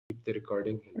the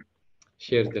recording and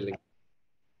share the link.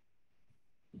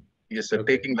 Yes, sir.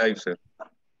 Okay. Taking live, sir.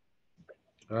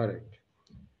 All right.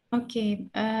 Okay.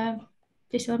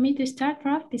 Please allow me to start,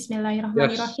 Prof.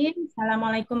 Bismillahirrahmanirrahim. Yes.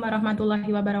 Assalamualaikum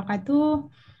warahmatullahi wabarakatuh.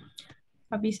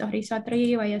 Rabbi sahri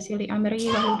satri wa yasili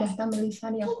amri wa hudah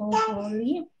tamlisan yaqulu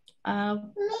qawli.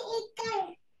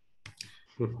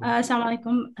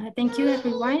 Assalamualaikum. Thank you,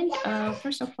 everyone.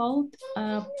 First of all,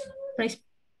 praise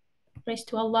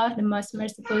to Allah, the most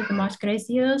merciful, the most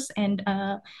gracious, and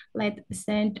let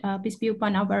send peace be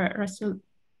upon our Rasul,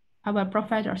 our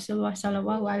Prophet Rasulullah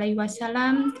Sallallahu Alaihi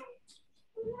Wasallam.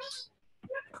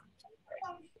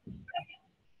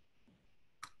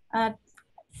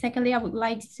 Secondly, I would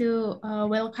like to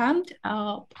welcome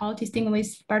all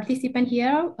distinguished participants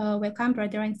here. Welcome,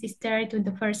 brother and sister, to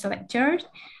the first lecture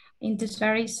in the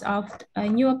series of a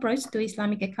new approach to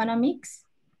Islamic economics.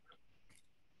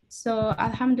 So,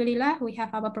 Alhamdulillah, we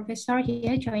have our professor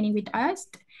here joining with us.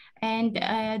 And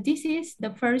this is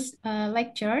the first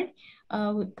lecture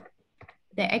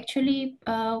that actually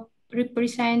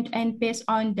represent and based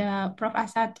on the Prof.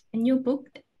 Asad's new book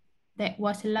that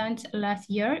was launched last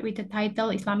year with the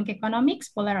title Islamic Economics,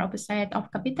 Polar Opposite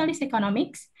of Capitalist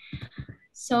Economics.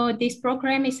 So this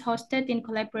program is hosted in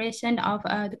collaboration of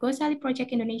the Ghazali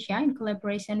Project Indonesia in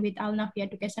collaboration with Al-Nafi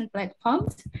Education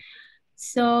Platforms.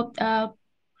 So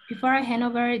before I hand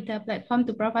over the platform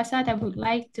to Prof. Asad, I would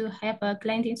like to have a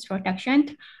glance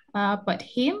introduction about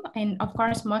him. And of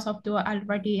course, most of you are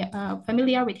already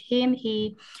familiar with him.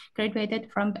 He graduated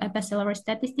from a Bachelor of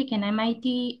Statistics in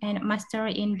MIT and Master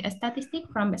in Statistics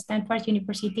from Stanford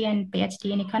University and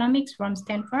PhD in Economics from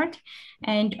Stanford.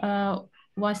 And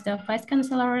was the Vice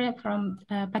Chancellor from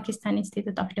Pakistan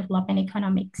Institute of Development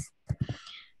Economics.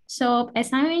 So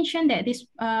as I mentioned that this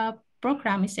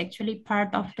program is actually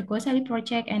part of the Ghazali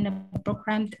project and a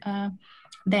program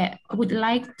that would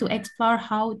like to explore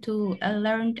how to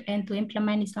learn and to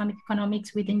implement Islamic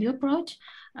economics with a new approach.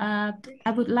 I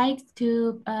would like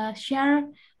to share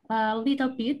a little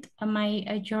bit my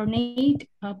journey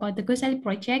about the Ghazali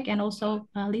project and also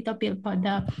a little bit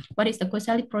about what is the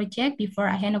Ghazali project before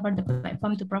I hand over the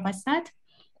platform to Prof. Asad.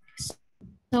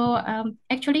 So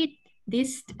actually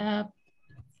this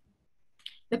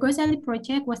the Ghazali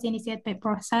project was initiated by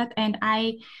Prof. Asad, and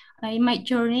in my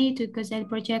journey to Ghazali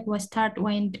project was start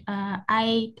when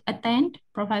I attend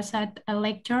Prof. Asad a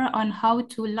lecture on how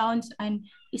to launch an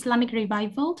Islamic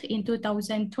revival in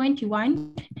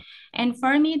 2021. And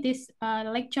for me, this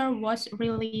lecture was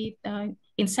really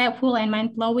insightful and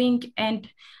mind-blowing and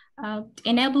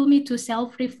enabled me to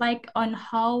self-reflect on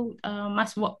how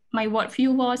my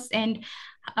worldview was and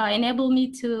enable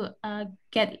me to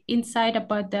get insight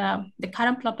about the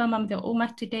current problem of the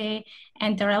Ummah today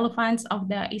and the relevance of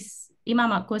the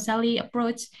Imam al-Ghazali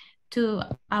approach to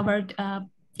our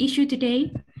issue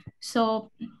today. So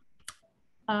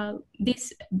the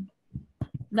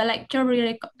lecture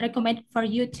we recommend for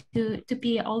you to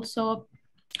be also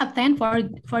attend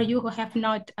for you who have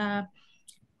not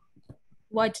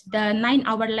watched the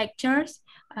 9-hour lectures.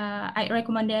 I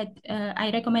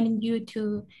recommend you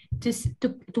to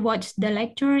watch the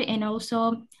lecture, and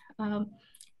also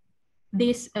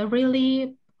this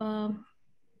really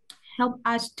help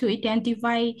us to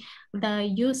identify the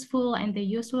useful and the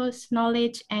useless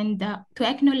knowledge, and to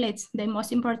acknowledge the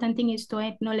most important thing is to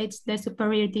acknowledge the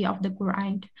superiority of the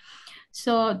Quran.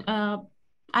 So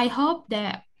I hope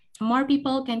that more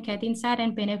people can get insight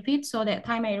and benefit. So that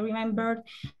time I remembered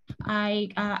I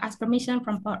asked permission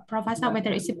from Professor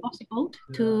whether it's possible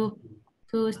to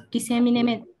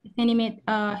disseminate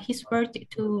his work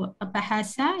to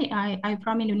Bahasa. I'm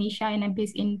from Indonesia and I'm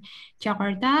based in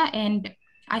Jakarta, and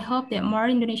I hope that more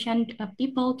Indonesian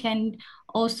people can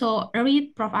also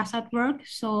read Prof. Asad's work.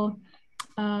 So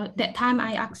that time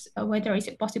I asked whether it's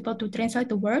possible to translate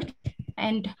the work,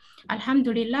 and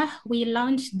Alhamdulillah, we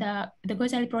launched the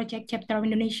Ghazali Project Chapter of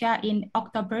Indonesia in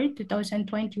October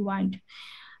 2021.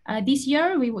 This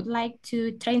year, we would like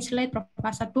to translate Prof.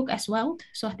 Asad's book as well,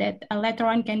 so that later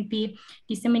on can be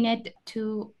disseminated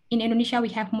to, in Indonesia, we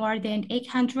have more than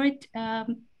 800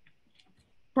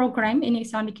 program in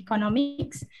Islamic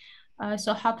economics.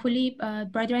 So hopefully,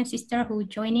 brother and sister who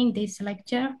joining this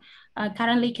lecture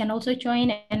currently can also join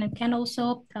and can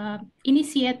also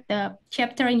initiate the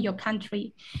chapter in your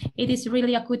country. It is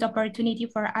really a good opportunity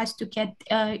for us to get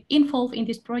involved in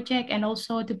this project and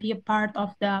also to be a part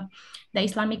of the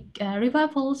Islamic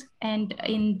revivals and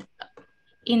in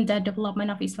the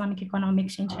development of Islamic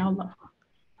economics, inshallah.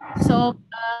 So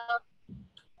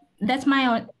that's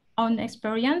my own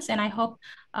experience, and I hope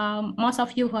most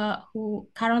of you who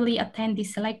currently attend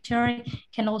this lecture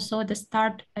can also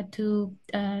start to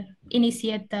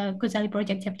initiate the Ghazali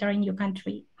project chapter in your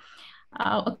country.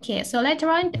 Okay, so later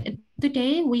on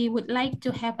today, we would like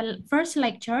to have a first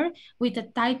lecture with the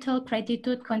title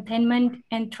Gratitude, Contentment,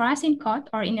 and Trust in God,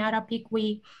 or in Arabic,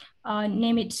 we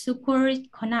name it Syukur,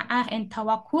 Qana'ah, and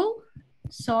Tawakkul.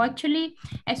 So actually,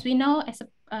 as we know, as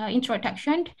an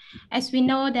introduction, as we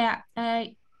know that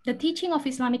the teaching of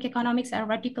Islamic economics are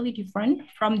radically different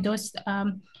from those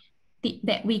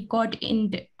that we got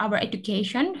in our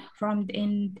education from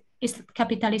in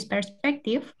capitalist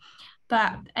perspective.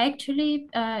 But actually,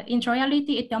 in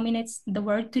reality, it dominates the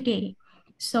world today.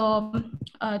 So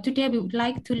today we would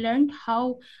like to learn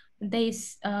how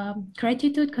this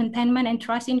gratitude, contentment, and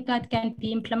trust in God can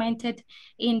be implemented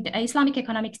in the Islamic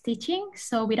economics teaching.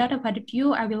 So without further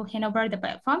ado, I will hand over the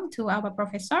platform to our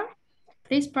professor.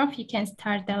 Please, Prof, you can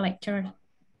start the lecture.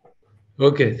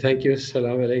 Okay, thank you.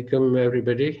 Assalamu alaikum,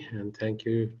 everybody. And thank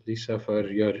you, Lisa, for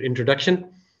your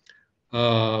introduction.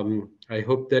 I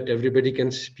hope that everybody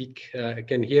can speak,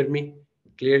 can hear me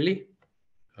clearly.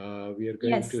 We are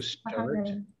going to start.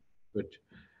 Good.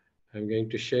 I'm going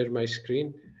to share my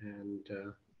screen and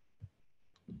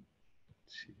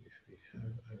see if we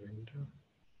have a window.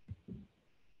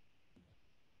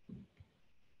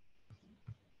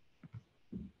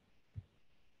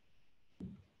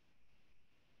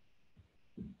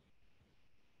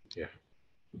 Yeah.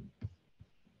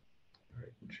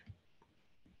 Right.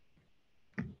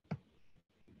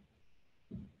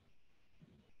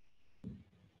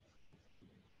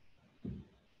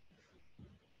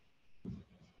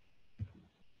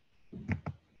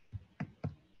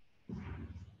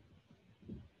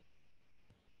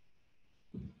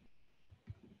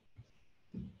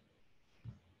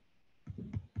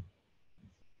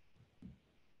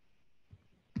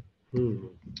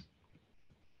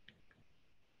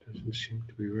 Doesn't seem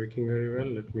to be working very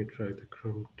well. Let me try the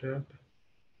Chrome tab.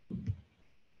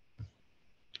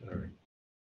 All right.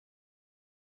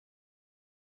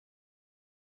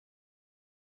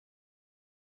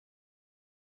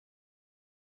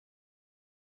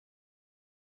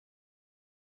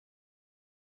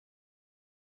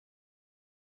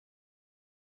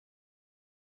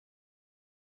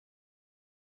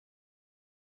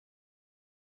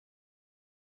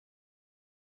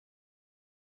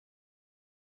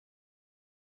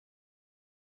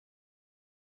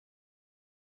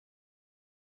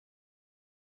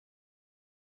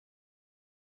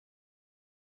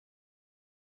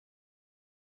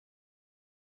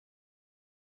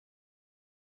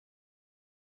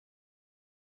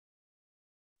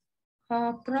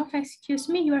 Prof, excuse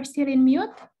me, you are still in mute.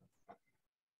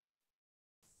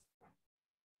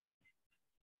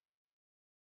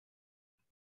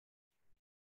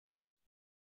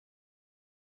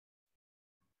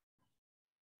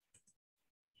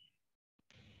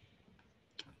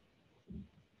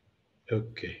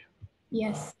 Okay.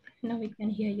 Yes, now we can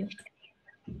hear you.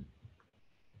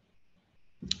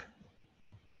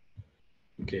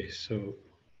 Okay, so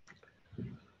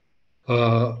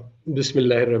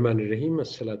Bismillahir Rahmanir Rahim.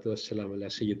 Assalatu wassalamu ala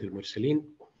Sayyidil Mursaleen.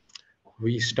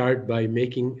 We start by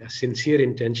making a sincere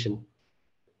intention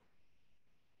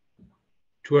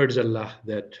towards Allah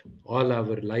that all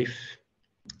our life,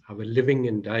 our living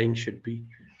and dying should be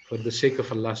for the sake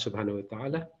of Allah subhanahu wa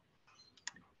ta'ala,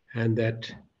 and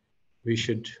that we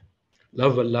should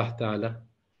love Allah ta'ala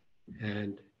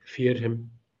and fear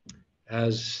him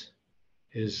as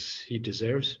he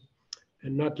deserves,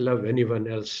 and not love anyone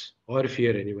else or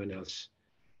fear anyone else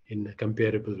in a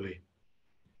comparable way.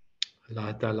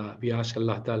 Allah ta'ala, we ask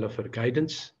Allah ta'ala for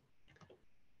guidance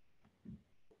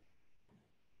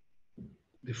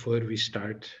before we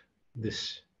start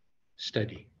this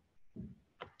study.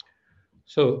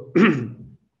 So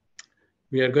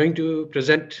we are going to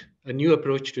present a new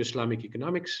approach to Islamic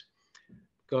economics,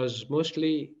 because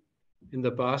mostly in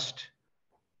the past,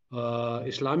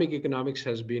 Islamic economics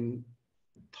has been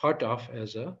thought of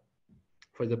as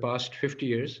for the past 50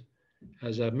 years,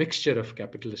 as a mixture of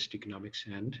capitalist economics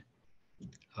and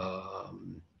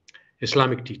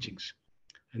Islamic teachings.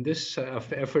 And this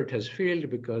effort has failed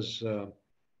because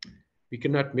we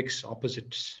cannot mix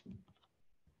opposites.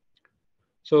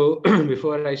 So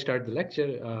before I start the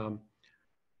lecture,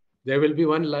 there will be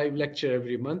one live lecture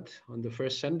every month on the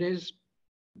first Sundays,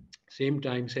 same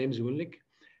time, same Zoom link.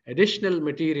 Additional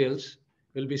materials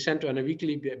will be sent on a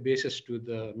weekly basis to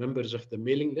the members of the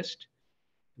mailing list.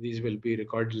 These will be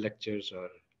recorded lectures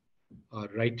or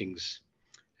writings.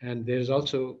 And there's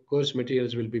also course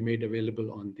materials will be made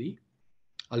available on the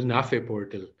Al-Nafe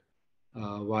portal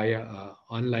via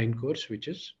online course, which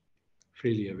is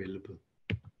freely available.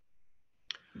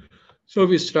 So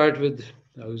we start with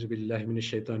A'udhu billahi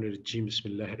minash shaitanir rajim.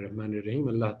 Bismillahir Rahmanir Rahim.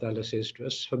 Allah Ta'ala says to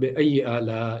us, فَبِأَيِّ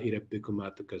آلَاءِ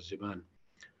رَبِّكُمَا تُكَذِّبَانِ.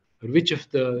 Which of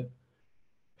the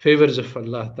favors of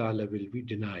Allah Ta'ala will we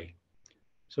deny?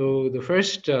 So the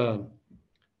first item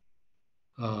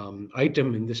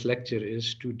in this lecture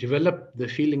is to develop the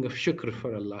feeling of shukr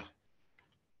for Allah,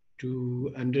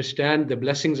 to understand the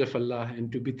blessings of Allah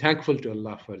and to be thankful to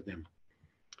Allah for them.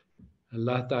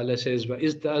 Allah Ta'ala says,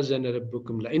 وَإِذْ تَأَذَّنَ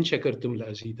رَبُّكُمْ لَإِنْ شَكَرْتُمْ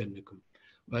لَأَزِيدَنَّكُمْ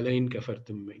وَلَئِنْ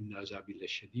كَفَرْتُمْ إِنَّ عَذَابِي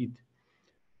لَشَدِيدٌ.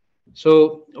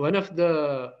 So one of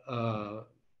the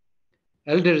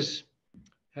elders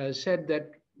has said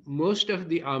that most of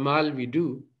the amal we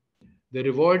do, the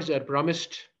rewards are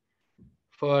promised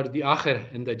for the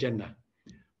akhirah and the Jannah.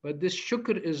 But this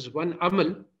shukr is one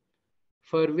amal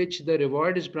for which the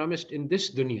reward is promised in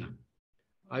this dunya.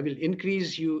 I will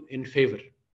increase you in favor.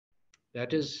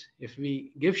 That is, if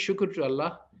we give shukr to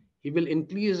Allah, He will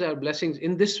increase our blessings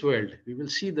in this world. We will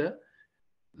see the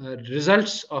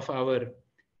results of our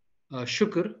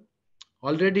shukr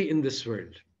already in this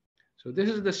world. So this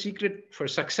is the secret for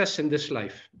success in this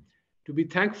life, to be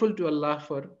thankful to Allah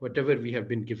for whatever we have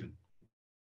been given.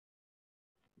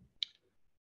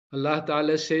 Allah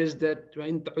Ta'ala says that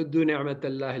وَإِن تَعُدُّوا نِعْمَةَ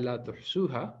اللَّهِ لَا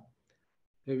تُحْصُوهَا.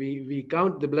 We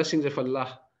count the blessings of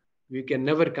Allah. We can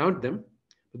never count them.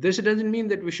 But this doesn't mean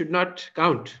that we should not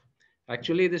count.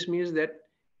 Actually, this means that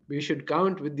we should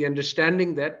count with the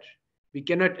understanding that we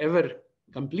cannot ever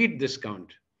complete this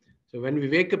count. So when we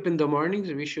wake up in the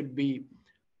mornings, we should be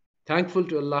thankful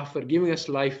to Allah for giving us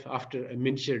life after a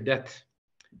miniature death.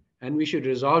 And we should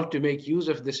resolve to make use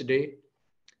of this day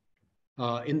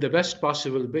in the best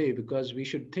possible way, because we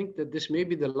should think that this may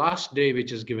be the last day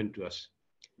which is given to us.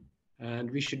 And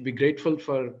we should be grateful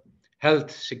for health,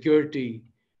 security,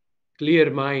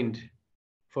 clear mind,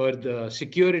 for the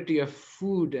security of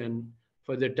food and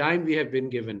for the time we have been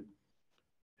given,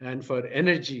 and for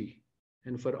energy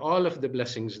and for all of the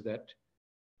blessings that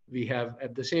we have,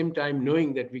 at the same time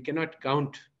knowing that we cannot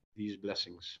count these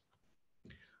blessings.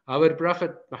 Our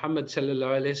Prophet Muhammad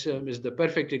sallallahu alaihi wasallam is the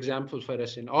perfect example for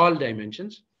us in all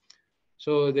dimensions.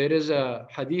 So there is a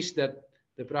hadith that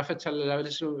the Prophet sallallahu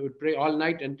alaihi wasallam would pray all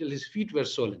night until his feet were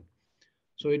swollen.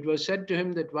 So it was said to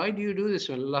him that, why do you do this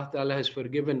when Allah Ta'ala has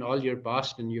forgiven all your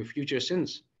past and your future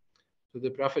sins? So the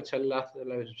Prophet sallallahu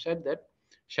alaihi wasallam said that,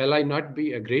 shall I not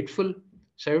be a grateful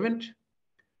servant?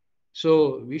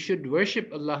 So we should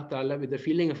worship Allah Ta'ala with a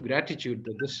feeling of gratitude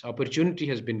that this opportunity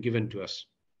has been given to us.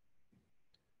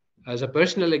 As a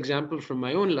personal example from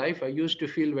my own life, I used to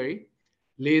feel very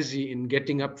lazy in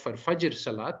getting up for Fajr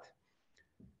Salat.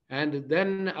 And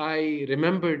then I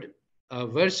remembered a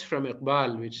verse from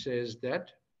Iqbal which says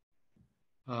that,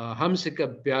 Humse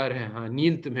kab pyar hai, haan,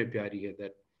 neend tumhe pyari hai,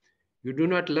 that you do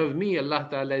not love me, Allah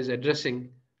Ta'ala is addressing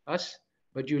us,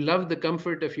 but you love the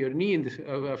comfort of your neend,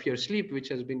 of your sleep, which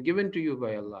has been given to you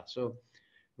by Allah. So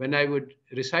when I would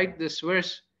recite this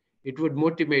verse, it would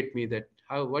motivate me that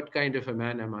what kind of a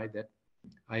man am I, that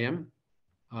I am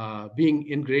being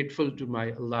ingrateful to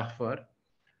my Allah for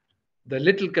the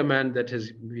little command that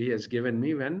He has given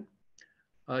me when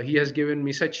He has given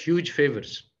me such huge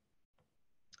favors.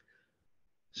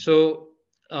 So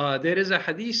there is a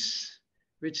hadith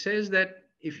which says that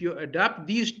if you adopt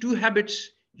these two habits,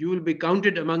 you will be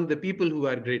counted among the people who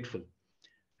are grateful.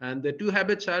 And the two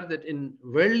habits are that in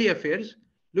worldly affairs,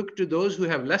 look to those who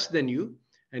have less than you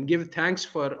and give thanks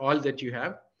for all that you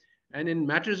have. And in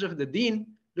matters of the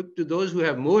deen, look to those who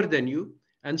have more than you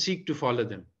and seek to follow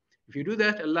them. If you do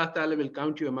that, Allah Ta'ala will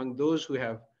count you among those who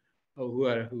are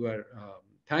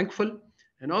thankful,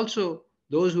 and also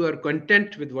those who are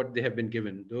content with what they have been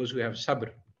given, those who have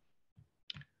sabr.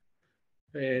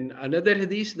 In another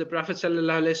hadith, the Prophet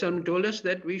ﷺ told us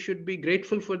that we should be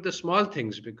grateful for the small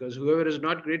things, because whoever is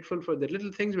not grateful for the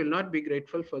little things will not be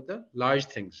grateful for the large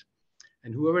things.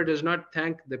 And whoever does not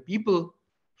thank the people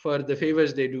for the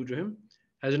favors they do to him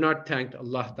has not thanked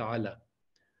Allah Ta'ala.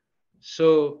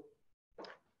 So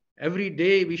every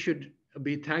day we should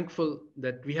be thankful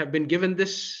that we have been given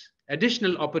this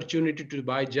additional opportunity to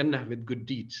buy Jannah with good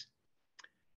deeds.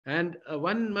 And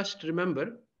one must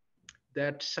remember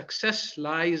that success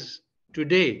lies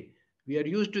today. We are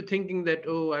used to thinking that,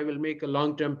 oh, I will make a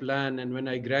long-term plan, and when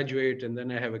I graduate and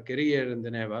then I have a career and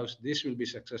then I have a house, this will be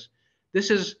success.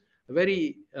 This is a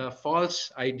very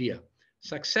false idea.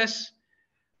 Success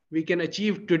we can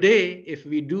achieve today if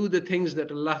we do the things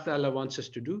that Allah Ta'ala wants us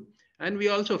to do. And we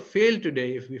also fail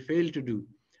today if we fail to do.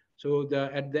 So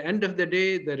at the end of the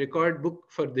day, the record book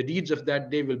for the deeds of that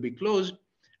day will be closed.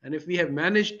 And if we have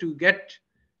managed to get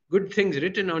good things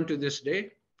written onto this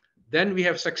day, then we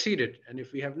have succeeded. And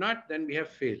if we have not, then we have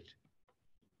failed.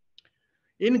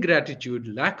 Ingratitude,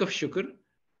 lack of shukr,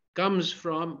 comes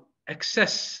from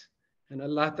excess. And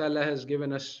Allah Ta'ala has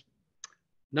given us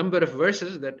number of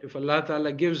verses that if Allah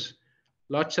Ta'ala gives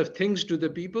lots of things to the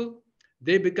people,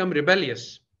 they become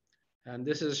rebellious. And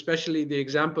this is especially the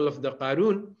example of the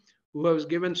Qarun, who was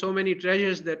given so many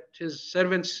treasures that his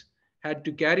servants had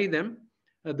to carry them,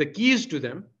 the keys to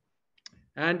them.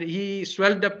 And he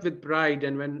swelled up with pride.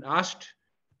 And when asked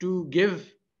to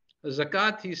give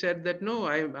zakat, he said that, no,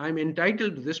 I'm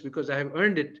entitled to this because I have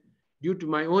earned it due to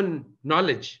my own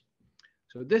knowledge.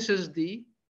 So this is the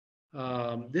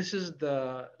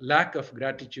lack of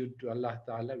gratitude to Allah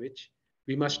Ta'ala, which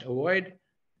we must avoid.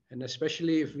 And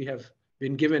especially if we have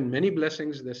been given many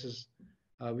blessings,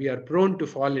 we are prone to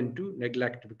fall into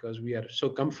neglect because we are so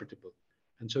comfortable.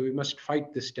 And so we must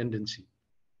fight this tendency.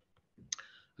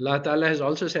 Allah Ta'ala has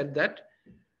also said that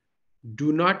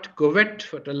do not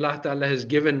covet what Allah Ta'ala has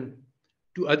given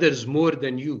to others more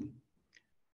than you.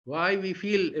 Why we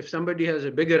feel if somebody has a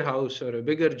bigger house or a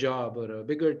bigger job or a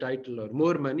bigger title or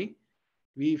more money,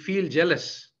 we feel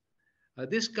jealous.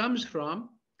 This comes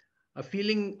from a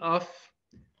feeling of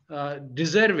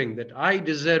deserving, that I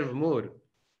deserve more.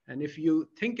 And if you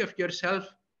think of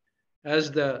yourself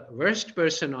as the worst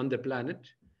person on the planet,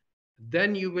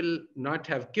 then you will not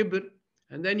have kibr,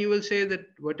 and then you will say that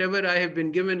whatever I have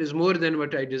been given is more than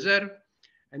what I deserve.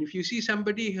 And if you see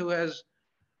somebody who is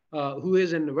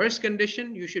in worse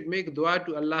condition, you should make dua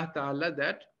to Allah Ta'ala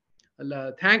that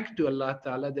thank to Allah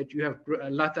Ta'ala that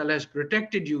Allah Ta'ala has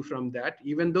protected you from that,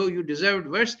 even though you deserved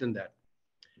worse than that.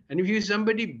 And if you see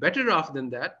somebody better off than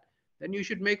that, then you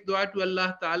should make dua to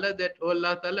Allah Ta'ala that, oh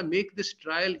Allah Ta'ala, make this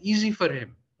trial easy for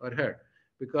him or her,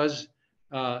 because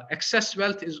excess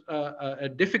wealth is a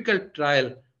difficult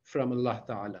trial from Allah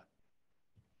Ta'ala.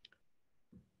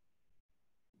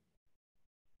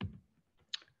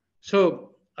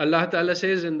 So Allah Ta'ala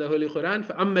says in the Holy Quran,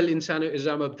 فَأَمَّا الْإِنسَانُ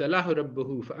إِذَا مَا ابْتَلَاهُ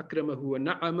رَبُّهُ فَأَكْرَمَهُ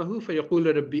وَنَعَّمَهُ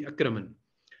فَيَقُولُ رَبِّي أَكْرَمَنِ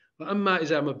وَأَمَّا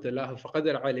إِذَا مَا ابْتَلَاهُ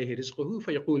فَقَدَرَ عَلَيْهِ رِزْقُهُ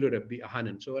فَيَقُولُ رَبِّي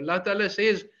أَهَانَنِ. So Allah Ta'ala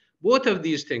says both of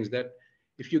these things, that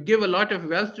if you give a lot of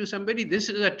wealth to somebody, this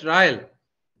is a trial.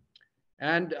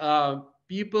 And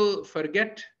people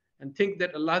forget and think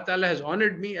that Allah Ta'ala has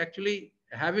honored me. Actually,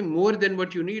 having more than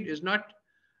what you need is not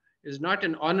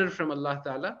an honor from Allah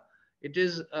Ta'ala. It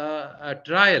is a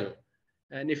trial.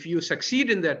 And if you succeed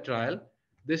in that trial,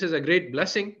 this is a great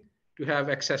blessing to have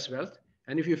excess wealth.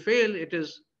 And if you fail, it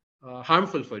is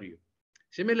harmful for you.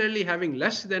 Similarly, having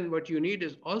less than what you need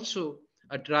is also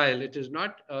a trial. It is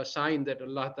not a sign that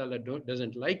Allah Ta'ala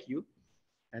doesn't like you.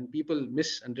 And people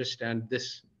misunderstand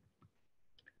this.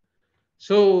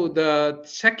 So the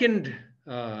second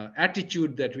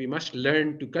attitude that we must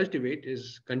learn to cultivate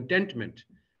is contentment.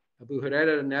 Abu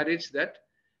Hurairah narrates that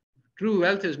true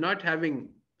wealth is not having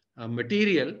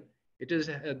material, it is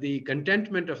the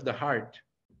contentment of the heart.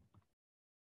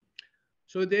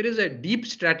 So there is a deep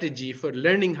strategy for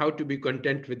learning how to be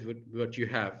content with what you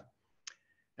have.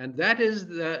 And that is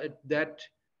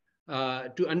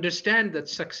to understand that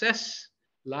success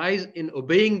lies in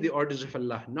obeying the orders of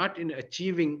Allah, not in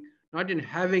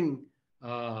having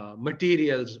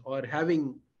materials or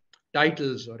having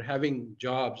titles or having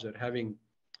jobs or having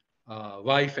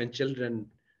wife and children.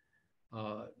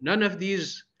 None of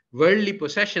these worldly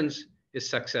possessions is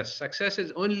success. Success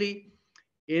is only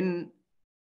in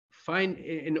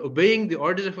obeying the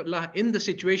orders of Allah in the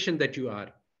situation that you are.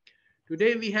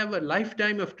 Today we have a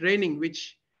lifetime of training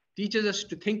which teaches us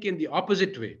to think in the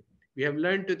opposite way. We have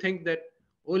learned to think that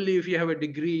only if you have a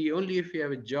degree, only if you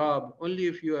have a job, only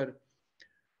if you are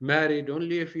married,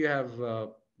 only if you have a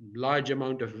large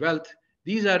amount of wealth,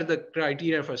 these are the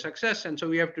criteria for success. And so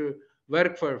we have to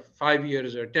work for 5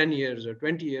 years or 10 years or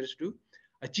 20 years to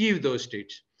achieve those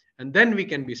states. And then we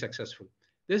can be successful.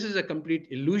 This is a complete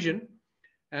illusion.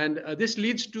 And this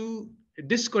leads to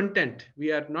discontent.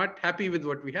 We are not happy with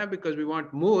what we have because we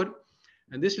want more.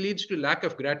 And this leads to lack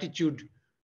of gratitude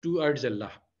towards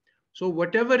Allah. So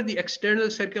whatever the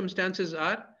external circumstances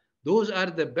are, those are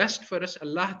the best for us.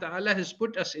 Allah Ta'ala has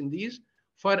put us in these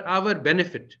for our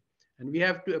benefit. And we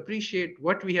have to appreciate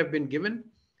what we have been given.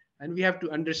 And we have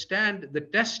to understand the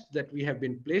test that we have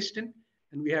been placed in.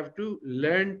 And we have to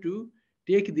learn to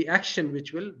take the action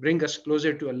which will bring us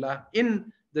closer to Allah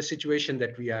in the situation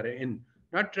that we are in.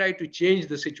 Not try to change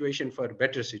the situation for a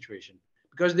better situation,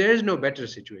 because there is no better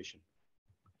situation.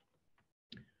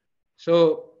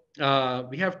 So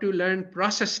we have to learn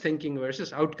process thinking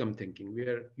versus outcome thinking. We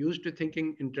are used to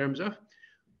thinking in terms of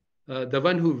the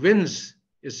one who wins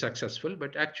is successful,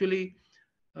 but actually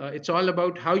it's all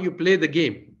about how you play the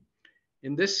game.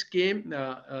 in this game,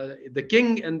 the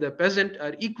king and the peasant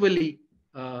are equally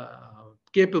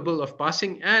capable of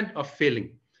passing and of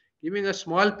failing. Giving a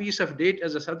small piece of date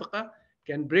as a sadaqah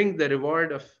can bring the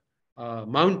reward of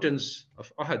mountains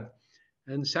of Uhud.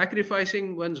 And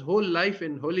sacrificing one's whole life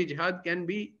in holy jihad can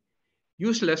be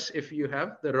useless if you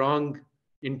have the wrong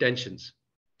intentions.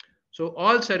 So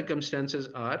all circumstances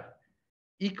are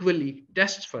equally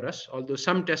tests for us, although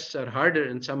some tests are harder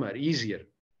and some are easier.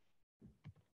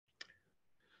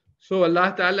 So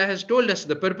Allah Ta'ala has told us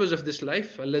the purpose of this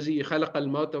life. الَّذِي خَلَقَ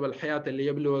الْمَوْتَ وَالْحَيَاةَ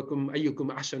لِيَبْلُوَكُمْ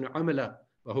أَيُّكُمْ أَحْسَنُ عَمَلًا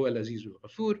وَهُوَ الْعَزِيزُ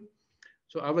الْغَفُورُ.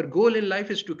 So our goal in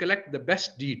life is to collect the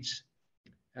best deeds.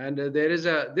 And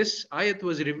this ayat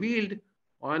was revealed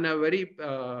on a very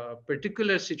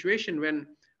particular situation when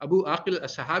Abu Aqil, a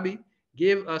Sahabi,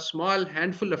 gave a small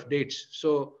handful of dates.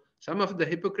 So some of the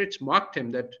hypocrites mocked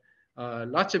him that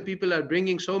lots of people are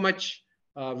bringing so much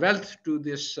wealth to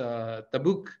this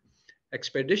Tabuk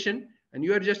expedition, and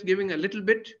you are just giving a little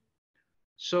bit.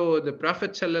 So the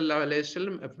Prophet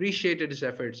ﷺ appreciated his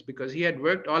efforts because he had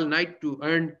worked all night to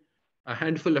earn a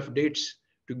handful of dates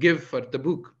to give for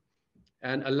Tabuk.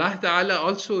 And Allah Ta'ala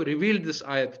also revealed this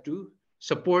ayat to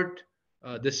support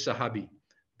this Sahabi.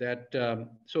 That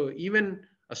so even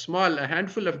a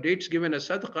handful of dates given as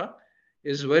sadaqah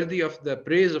is worthy of the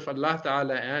praise of Allah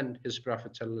Ta'ala and His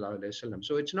Prophet ﷺ.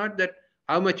 So it's not that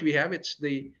how much we have, it's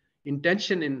the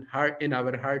intention in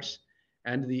our hearts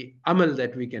and the amal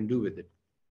that we can do with it.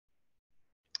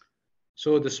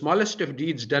 So the smallest of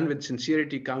deeds done with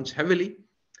sincerity counts heavily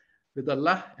with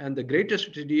Allah, and the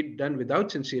greatest deed done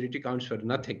without sincerity counts for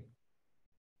nothing.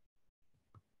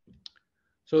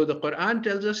 So the Quran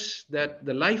tells us that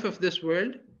the life of this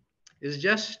world is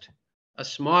just a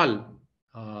small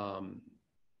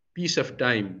piece of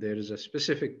time. There is a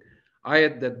specific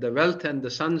ayat that the wealth and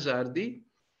the sons are the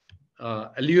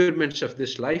allurements of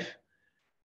this life,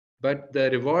 but the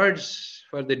rewards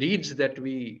for the deeds that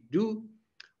we do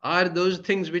are those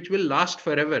things which will last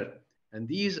forever, and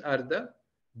these are the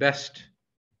best.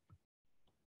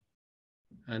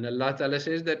 And Allah Ta'ala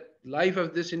says that life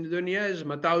of this in dunya is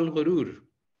mata'ul ghurur.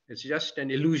 It's just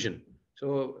an illusion.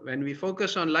 So when we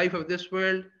focus on life of this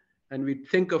world and we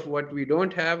think of what we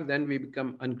don't have, then we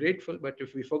become ungrateful. But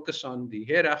if we focus on the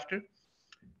hereafter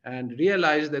and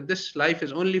realize that this life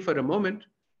is only for a moment,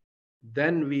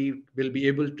 then we will be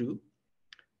able to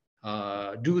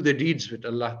do the deeds which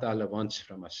Allah Ta'ala wants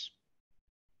from us.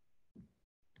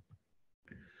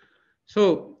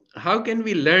 So how can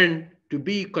we learn to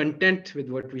be content with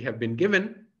what we have been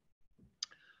given?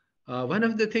 One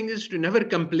of the things is to never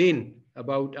complain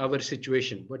about our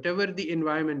situation. Whatever the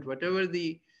environment, whatever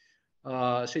the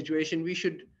situation, we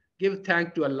should give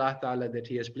thanks to Allah Ta'ala that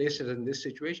He has placed us in this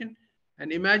situation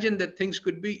and imagine that things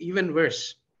could be even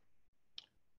worse.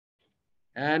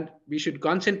 And we should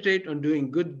concentrate on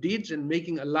doing good deeds and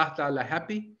making Allah Ta'ala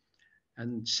happy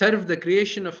and serve the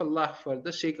creation of Allah for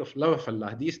the sake of love of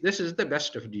Allah. This is the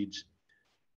best of deeds.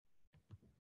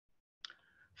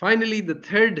 Finally, the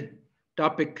third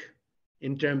topic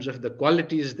in terms of the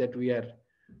qualities that we are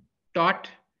taught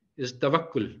is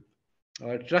tawakkul,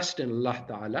 or trust in Allah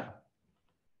Ta'ala.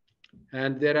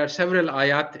 And there are several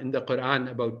ayat in the Quran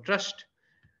about trust.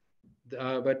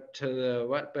 But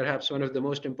perhaps one of the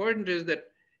most important is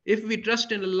that if we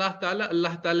trust in Allah Ta'ala,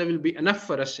 Allah Ta'ala will be enough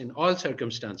for us in all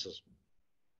circumstances.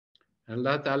 And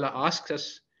Allah Ta'ala asks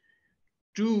us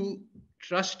to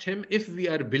trust Him if we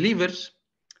are believers.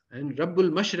 And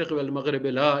Rabbul Mashriq wal Maghrib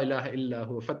la ilaha illa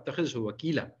huwa fattakhizhu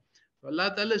wakila.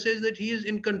 Allah Ta'ala says that He is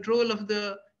in control of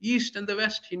the east and the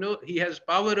west. He has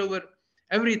power over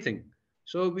everything.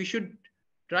 So we should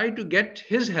try to get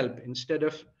His help instead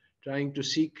of trying to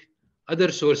seek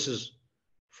other sources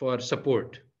for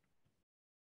support.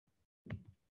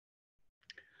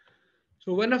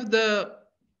 So one of the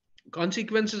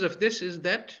consequences of this is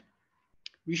that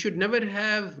we should never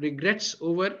have regrets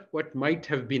over what might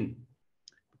have been.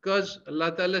 Because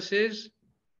Allah Ta'ala says,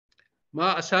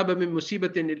 Ma asaba min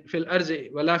musibatin fil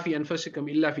arzi wala fi anfusikum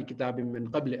illa fi kitabim min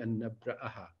qabli an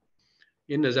nabra'aha.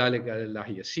 Inna zalika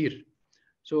lillahi yasir.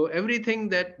 So everything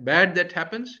that bad that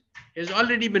happens has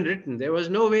already been written. There was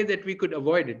no way that we could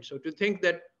avoid it. So to think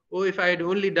that, oh, if I had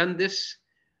only done this,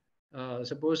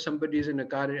 suppose somebody is in a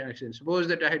car accident, suppose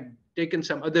that I had taken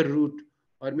some other route,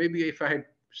 or maybe if I had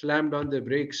slammed on the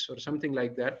brakes or something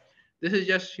like that, this is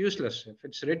just useless. If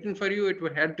it's written for you, it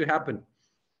would have to happen.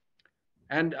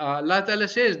 And Allah Ta'ala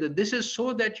says that this is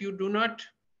so that you do not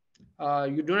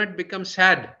become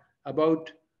sad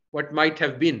about what might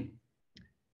have been.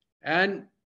 And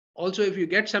also, if you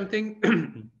get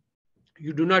something,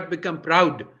 you do not become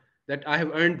proud that I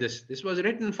have earned this. This was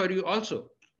written for you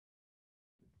also.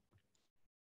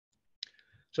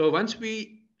 So once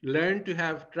we learn to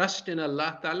have trust in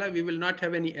Allah Ta'ala, we will not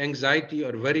have any anxiety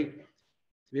or worry.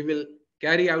 We will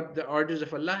carry out the orders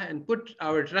of Allah and put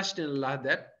our trust in Allah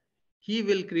that He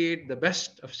will create the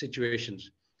best of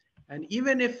situations. And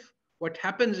even if what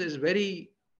happens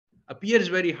appears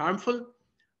very harmful,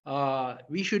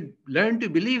 we should learn to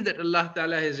believe that Allah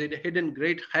Ta'ala has hidden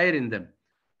great khair in them.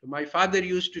 My father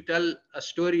used to tell a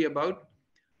story about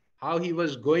how he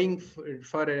was going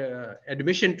for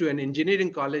admission to an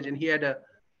engineering college, and he had a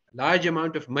large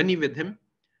amount of money with him,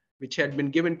 which had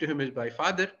been given to him by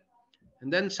father.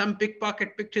 And then some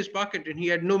pickpocket picked his pocket and he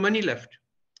had no money left.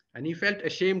 And he felt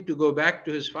ashamed to go back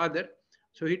to his father.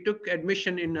 So he took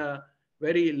admission in a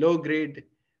very low grade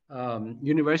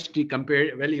university,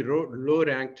 very low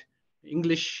ranked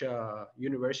English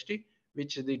university,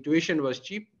 which the tuition was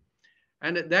cheap.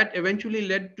 And that eventually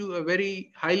led to a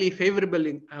very highly favorable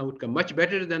outcome, much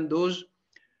better than those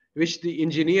which the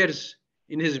engineers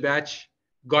in his batch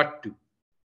got to.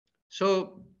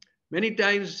 So many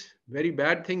times very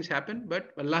bad things happen,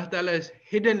 but Allah Ta'ala has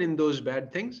hidden in those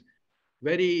bad things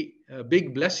very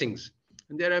big blessings.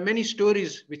 And there are many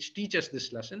stories which teach us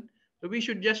this lesson. So we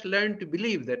should just learn to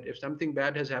believe that if something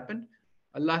bad has happened,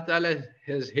 Allah Ta'ala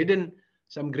has hidden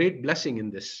some great blessing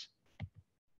in this.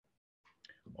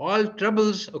 All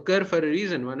troubles occur for a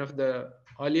reason. One of the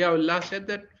awliyaullah said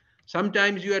that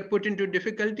sometimes you are put into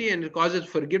difficulty and it causes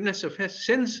forgiveness of his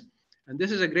sins. And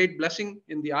this is a great blessing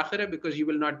in the akhirah because you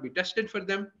will not be tested for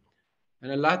them.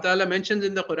 And Allah Ta'ala mentions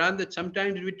in the Quran that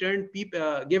sometimes we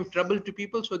give trouble to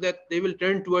people so that they will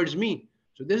turn towards me.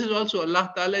 So this is also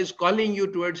Allah Ta'ala is calling you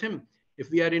towards Him. If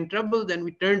we are in trouble, then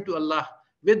we turn to Allah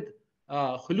with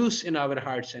khulus in our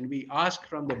hearts and we ask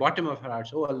from the bottom of our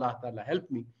hearts, oh Allah Ta'ala, help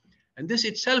me. And this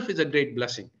itself is a great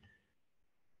blessing.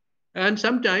 And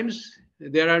sometimes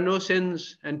there are no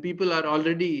sins and people are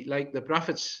already like the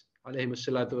prophets, alayhi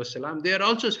salatu wasalam, they are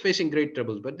also facing great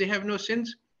troubles, but they have no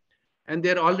sins and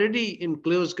they're already in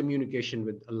close communication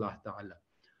with Allah Ta'ala.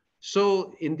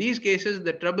 So in these cases,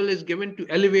 the trouble is given to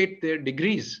elevate their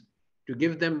degrees, to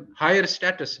give them higher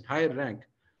status, higher rank.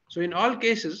 So in all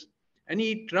cases,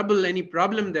 any trouble, any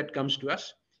problem that comes to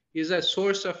us is a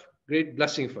source of great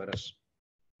blessing for us.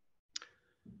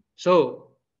 So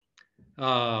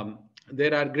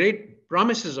there are great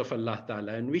promises of Allah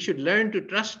Ta'ala, and we should learn to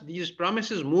trust these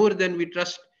promises more than we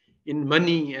trust in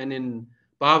money and in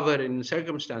power and in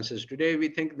circumstances. Today we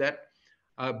think that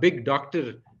a big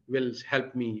doctor will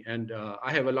help me and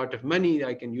I have a lot of money,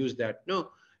 I can use that.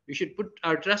 No, we should put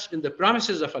our trust in the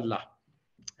promises of Allah.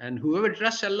 And whoever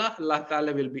trusts Allah, Allah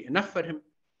Ta'ala will be enough for him.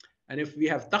 And if we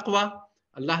have taqwa,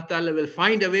 Allah Ta'ala will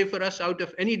find a way for us out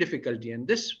of any difficulty. And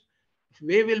this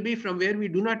way will be from where we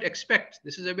do not expect.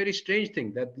 This is a very strange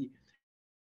thing that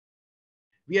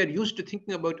we are used to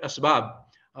thinking about asbab.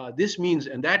 This means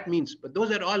and that means, but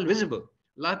those are all visible.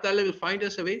 Allah Ta'ala will find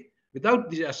us a way without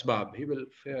the asbab. He will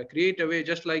create a way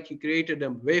just like He created a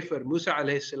way for Musa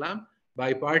alayhi salam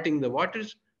by parting the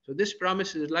waters. So this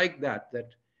promise is like that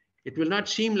it will not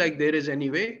seem like there is any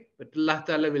way, but Allah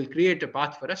Ta'ala will create a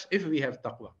path for us if we have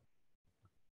taqwa.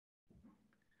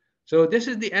 So this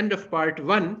is the end of part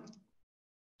 1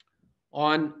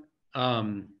 on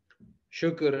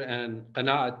shukr and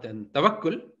qanaat and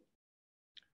tawakkul.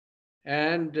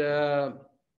 And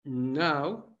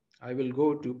now I will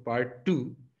go to part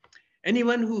 2.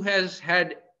 Anyone who has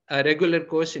had a regular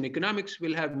course in economics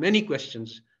will have many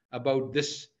questions about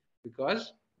this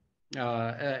because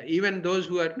even those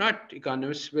who are not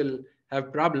economists will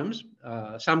have problems,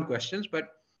 some questions, but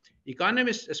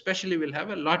economists especially will have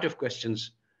a lot of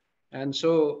questions. And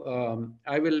so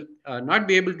I will not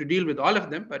be able to deal with all of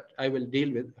them, but I will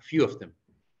deal with a few of them.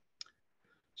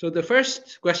 So the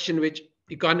first question which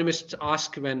economists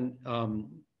ask when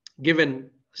given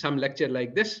some lecture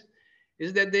like this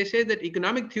is that they say that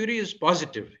economic theory is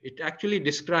positive. It actually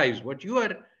describes what you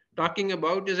are talking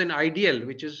about is an ideal,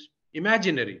 which is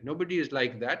imaginary. Nobody is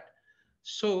like that.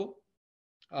 So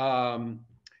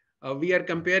we are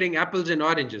comparing apples and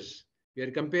oranges. We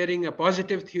are comparing a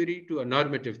positive theory to a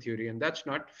normative theory, and that's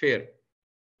not fair.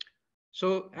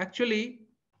 So actually,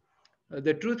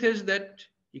 the truth is that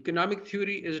economic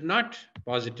theory is not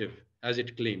positive as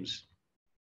it claims.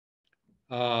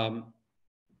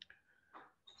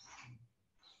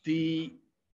 The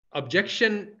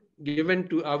objection given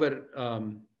to our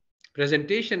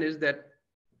presentation is that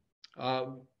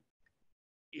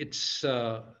it's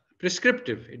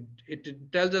prescriptive.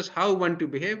 It tells us how one to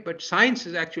behave, but science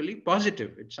is actually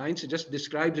positive. Science just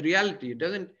describes reality. It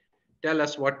doesn't tell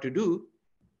us what to do.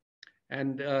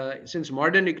 And since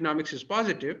modern economics is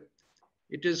positive,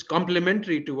 it is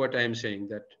complementary to what I am saying,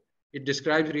 that It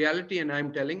describes reality, and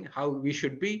I'm telling how we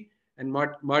should be, and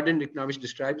modern economics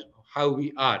describes how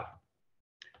we are.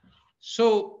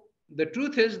 So the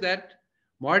truth is that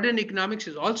modern economics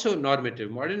is also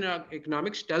normative. Modern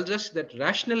economics tells us that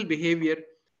rational behavior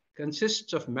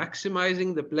consists of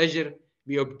maximizing the pleasure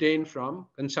we obtain from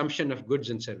consumption of goods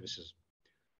and services.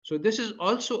 So this is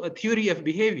also a theory of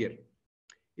behavior.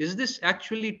 Is this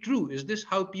actually true? Is this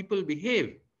how people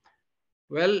behave?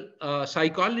 Well,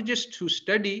 psychologists who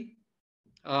study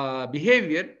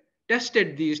behavior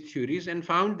tested these theories and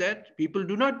found that people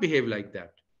do not behave like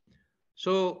that.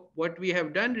 So what we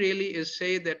have done really is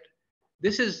say that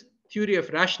this is theory of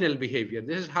rational behavior.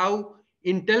 This is how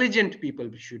intelligent people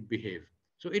should behave.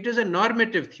 So it is a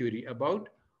normative theory about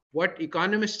what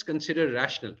economists consider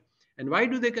rational. And why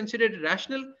do they consider it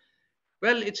rational?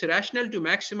 Well, it's rational to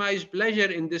maximize pleasure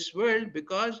in this world,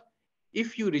 because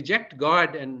if you reject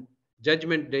God and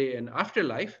judgment day and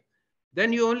afterlife,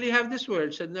 then you only have this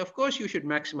world. So of course you should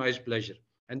maximize pleasure.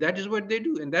 And that is what they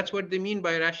do. And that's what they mean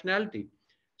by rationality.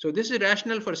 So this is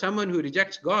rational for someone who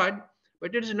rejects God,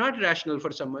 but it is not rational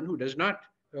for someone who does not,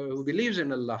 who believes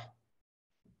in Allah.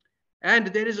 And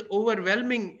there is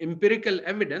overwhelming empirical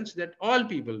evidence that all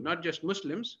people, not just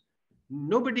Muslims,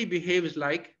 nobody behaves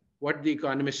like what the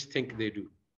economists think they do.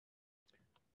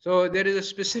 So there is a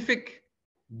specific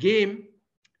game,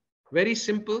 very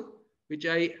simple, which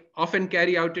I often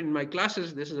carry out in my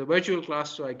classes. This is a virtual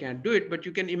class, so I can't do it, but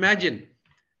you can imagine.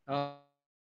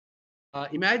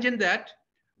 Imagine that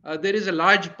there is a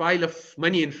large pile of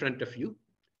money in front of you,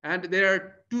 and there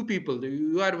are two people.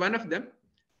 You are one of them,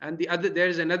 and there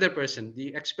is another person.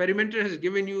 The experimenter has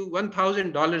given you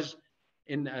 $1,000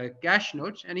 in cash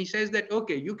notes, and he says that,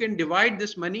 okay, you can divide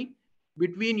this money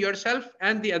between yourself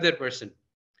and the other person,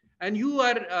 and you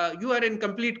are in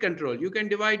complete control. You can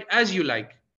divide as you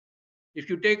like. If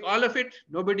you take all of it,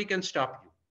 nobody can stop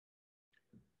you.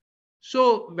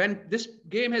 So when this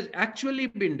game has actually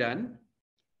been done,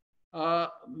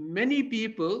 many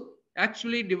people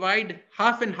actually divide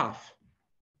half and half,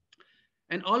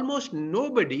 and almost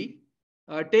nobody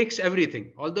takes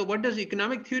everything. Although what does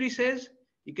economic theory says?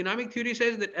 Economic theory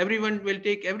says that everyone will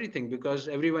take everything because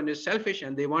everyone is selfish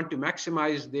and they want to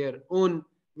maximize their own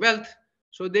wealth.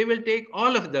 So they will take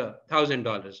all of the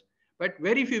 $1,000. But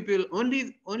very few people,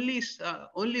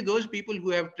 only those people who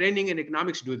have training in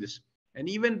economics do this. And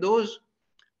even those,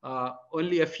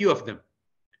 only a few of them.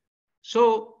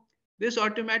 So this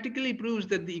automatically proves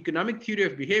that the economic theory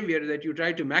of behavior, that you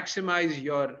try to maximize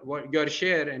your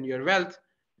share and your wealth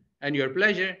and your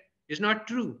pleasure, is not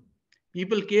true.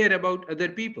 People care about other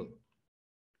people.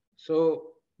 So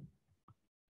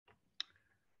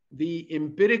the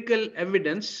empirical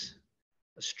evidence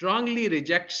strongly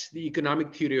rejects the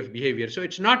economic theory of behavior. So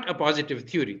it's not a positive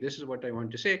theory. This is what I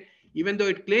want to say. Even though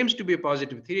it claims to be a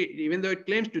positive theory, even though it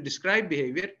claims to describe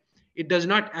behavior, it does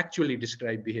not actually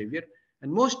describe behavior.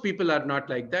 And most people are not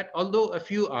like that, although a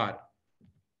few are.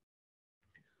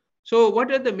 So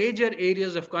what are the major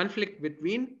areas of conflict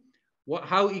between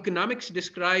how economics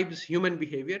describes human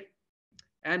behavior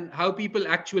and how people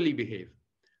actually behave?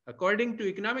 According to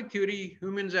economic theory,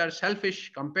 humans are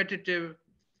selfish, competitive.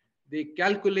 They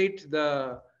calculate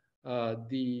the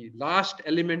last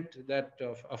element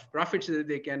of profits that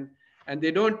they can, and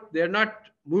they're not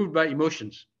moved by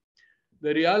emotions.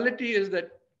 The reality is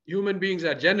that human beings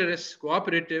are generous,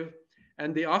 cooperative,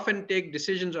 and they often take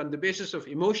decisions on the basis of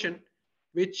emotion,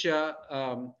 which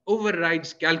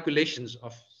overrides calculations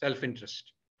of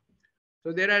self-interest.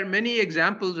 So there are many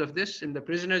examples of this in The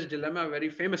Prisoner's Dilemma, a very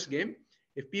famous game.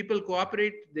 If people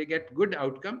cooperate, they get good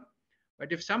outcome.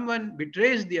 But if someone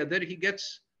betrays the other, he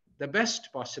gets the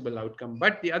best possible outcome,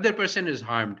 but the other person is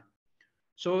harmed.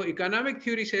 So economic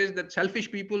theory says that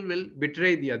selfish people will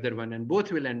betray the other one, and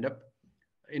both will end up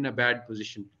in a bad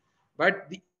position. But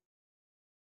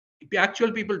the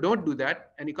actual people don't do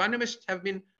that. And economists have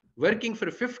been working for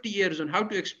 50 years on how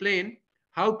to explain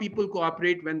how people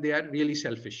cooperate when they are really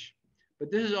selfish.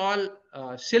 But this is all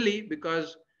silly,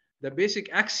 because the basic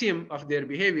axiom of their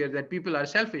behavior, that people are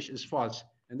selfish, is false.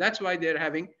 And that's why they're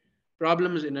having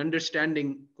problems in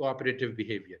understanding cooperative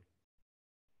behavior.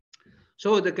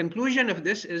 So the conclusion of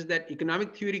this is that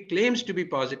economic theory claims to be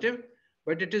positive,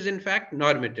 but it is in fact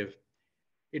normative.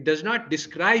 It does not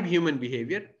describe human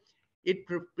behavior. It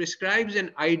prescribes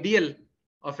an ideal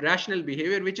of rational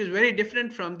behavior, which is very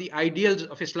different from the ideals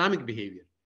of Islamic behavior.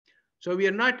 So we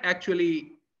are not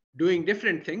actually doing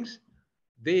different things.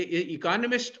 The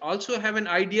economists also have an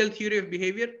ideal theory of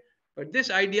behavior, but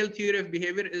this ideal theory of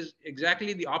behavior is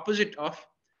exactly the opposite of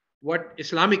what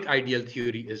Islamic ideal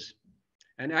theory is.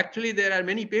 And actually, there are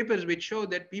many papers which show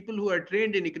that people who are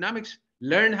trained in economics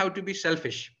learn how to be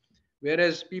selfish.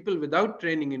 whereas people without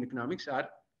training in economics are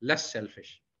less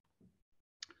selfish.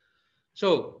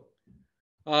 So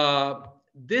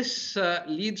this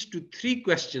leads to three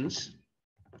questions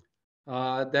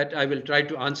that I will try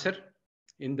to answer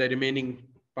in the remaining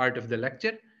part of the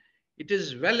lecture. It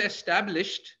is well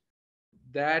established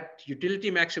that utility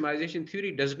maximization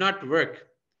theory does not work.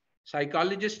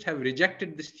 Psychologists have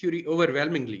rejected this theory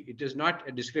overwhelmingly. It is not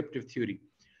a descriptive theory.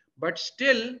 But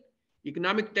still,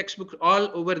 economic textbooks all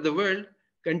over the world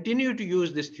continue to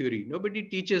use this theory. Nobody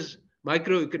teaches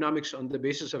microeconomics on the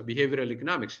basis of behavioral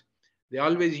economics. They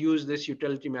always use this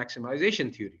utility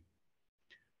maximization theory.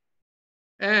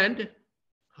 And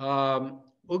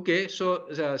okay, so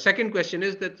the second question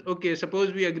is that, okay,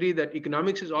 suppose we agree that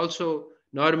economics is also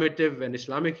normative and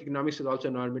Islamic economics is also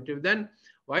normative, then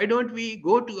why don't we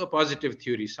go to a positive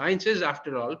theory? Science is,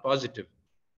 after all, positive.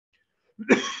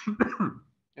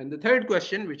 And the third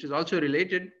question, which is also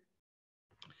related,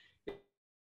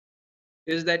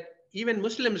 is that even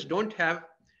Muslims don't have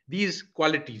these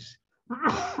qualities.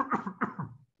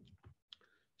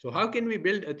 So how can we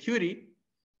build a theory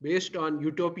based on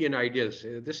utopian ideals?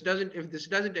 If this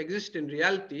doesn't exist in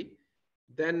reality,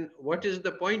 then what is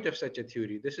the point of such a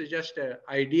theory? This is just an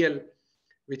ideal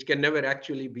which can never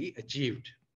actually be achieved.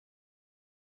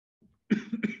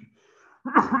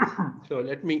 So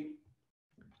let me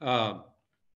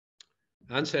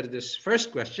answer this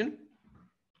first question.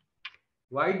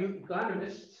 Why do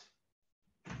economists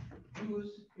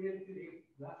use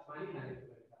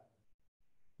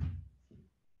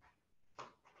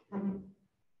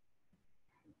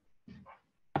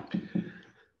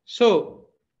So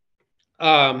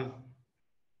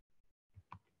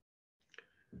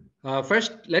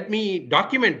first, let me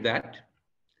document that.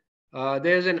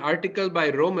 There's an article by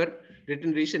Romer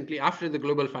written recently after the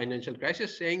global financial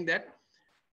crisis saying that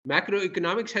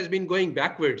macroeconomics has been going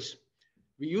backwards.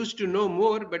 We used to know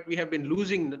more, but we have been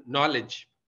losing knowledge.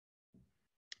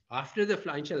 After the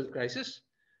financial crisis,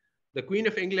 the Queen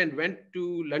of England went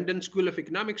to London School of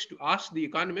Economics to ask the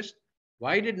economist,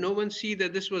 why did no one see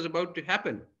that this was about to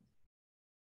happen?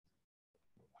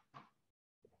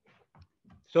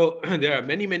 So there are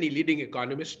many, many leading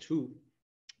economists who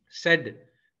said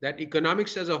that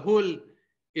economics as a whole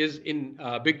is in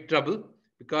big trouble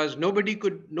because no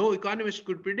economist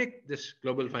could predict this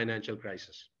global financial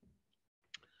crisis.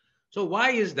 So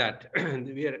why is that?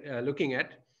 We are looking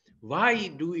at why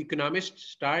do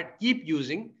economists keep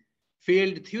using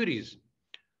failed theories?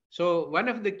 So one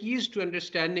of the keys to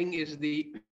understanding is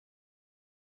the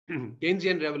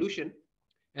Keynesian revolution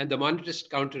and the monetarist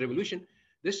counter-revolution.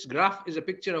 This graph is a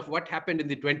picture of what happened in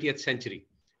the 20th century.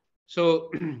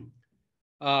 So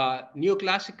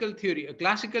classical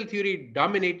theory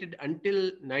dominated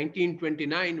until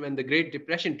 1929 when the Great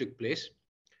Depression took place.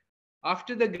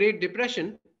 After the Great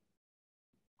Depression,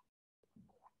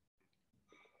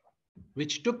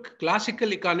 which took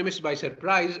classical economists by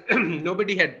surprise,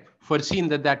 nobody had foreseen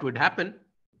that would happen.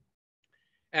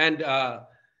 And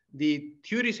the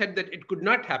theory said that it could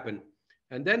not happen.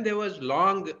 And then there was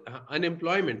long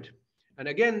unemployment. And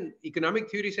again, economic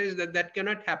theory says that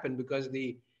cannot happen because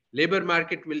the labor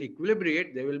market will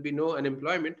equilibrate. There will be no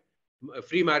unemployment. A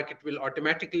free market will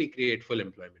automatically create full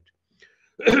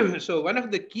employment. So one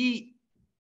of the key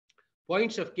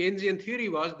points of Keynesian theory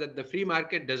was that the free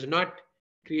market does not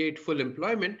create full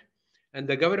employment and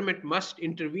the government must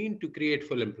intervene to create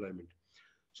full employment.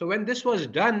 So when this was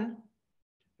done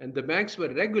and the banks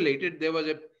were regulated, there was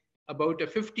about a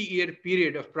 50-year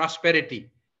period of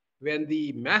prosperity when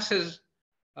the masses,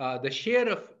 the share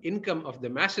of income of the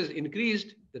masses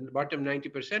increased, the bottom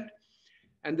 90%,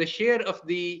 and the share of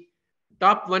the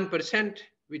top 1%,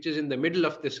 which is in the middle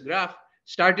of this graph,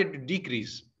 started to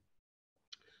decrease.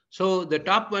 So the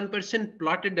top 1%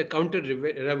 plotted a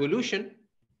counter-revolution.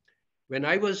 When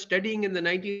I was studying in the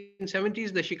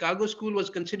 1970s, the Chicago school was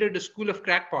considered a school of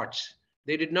crackpots.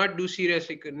 They did not do serious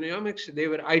economics. They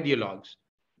were ideologues.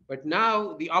 But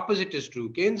now the opposite is true.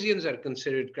 Keynesians are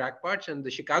considered crackpots and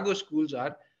the Chicago schools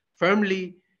are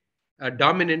firmly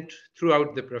dominant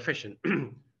throughout the profession.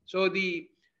 So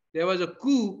there was a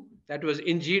coup that was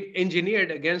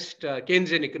engineered against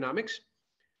Keynesian economics.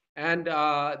 And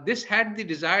this had the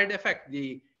desired effect.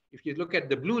 If you look at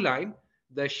the blue line,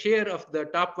 the share of the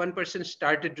top 1%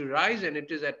 started to rise, and it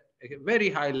is at very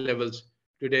high levels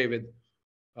today with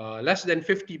less than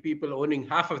 50 people owning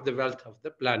half of the wealth of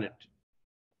the planet.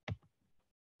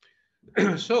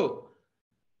 So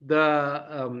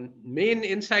the main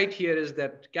insight here is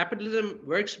that capitalism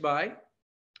works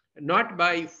not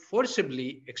by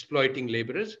forcibly exploiting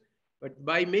laborers, but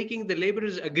by making the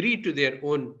laborers agree to their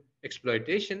own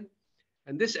exploitation.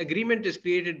 And this agreement is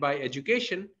created by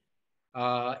education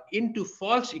into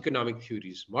false economic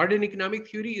theories. Modern economic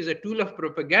theory is a tool of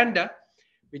propaganda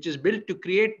which is built to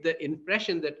create the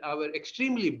impression that our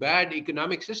extremely bad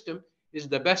economic system is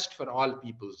the best for all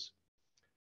peoples.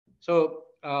 So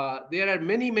there are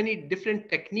many, many different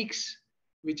techniques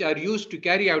which are used to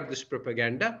carry out this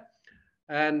propaganda.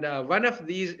 And one of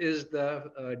these is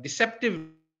the deceptive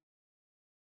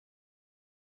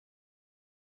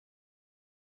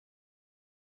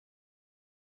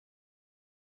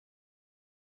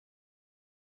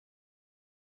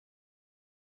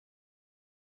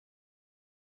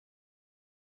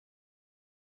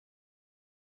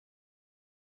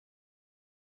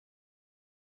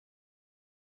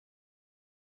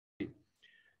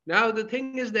Now, the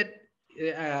thing is that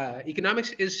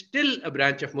economics is still a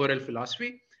branch of moral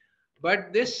philosophy,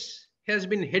 but this has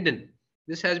been hidden.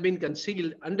 This has been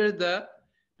concealed under the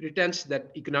pretense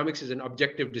that economics is an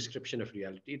objective description of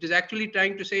reality. It is actually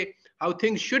trying to say how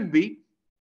things should be,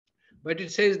 but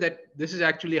it says that this is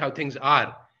actually how things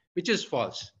are, which is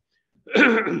false.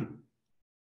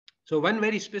 So one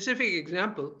very specific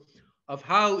example of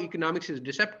how economics is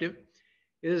deceptive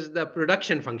is the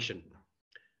production function.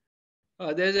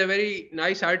 There's a very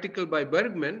nice article by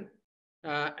Bergman,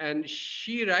 and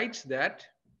she writes that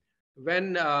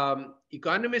when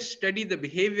economists study the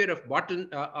behavior of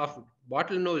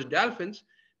bottlenose dolphins,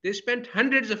 they spent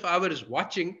hundreds of hours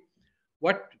watching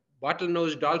what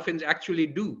bottlenose dolphins actually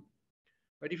do.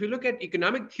 But if you look at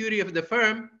economic theory of the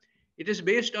firm, it is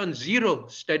based on zero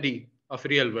study of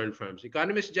real world firms.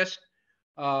 Economists just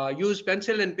use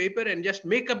pencil and paper and just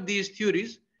make up these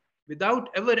theories without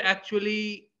ever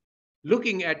actually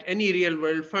looking at any real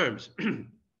world firms.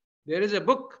 There is a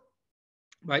book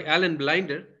by Alan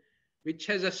Blinder, which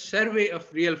has a survey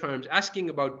of real firms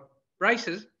asking about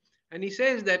prices. And he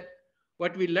says that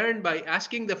what we learned by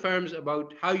asking the firms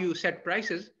about how you set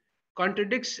prices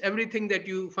contradicts everything that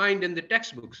you find in the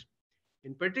textbooks.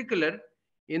 In particular,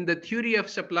 in the theory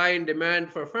of supply and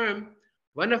demand for firm,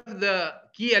 one of the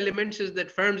key elements is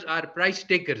that firms are price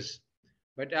takers.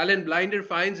 But Alan Blinder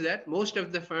finds that most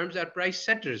of the firms are price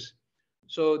setters.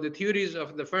 So the theories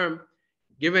of the firm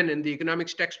given in the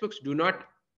economics textbooks do not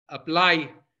apply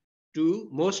to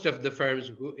most of the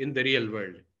firms in the real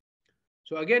world.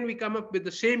 So again, we come up with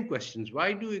the same questions.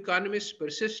 Why do economists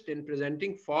persist in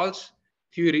presenting false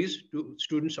theories to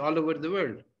students all over the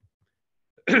world?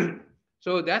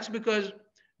 So that's because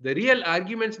the real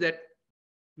arguments that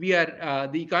the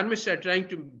economists are trying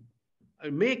to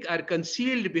make are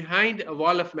concealed behind a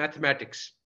wall of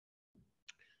mathematics.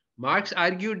 Marx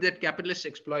argued that capitalists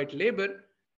exploit labor,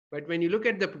 but when you look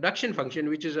at the production function,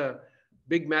 which is a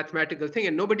big mathematical thing,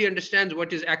 and nobody understands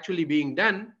what is actually being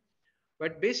done,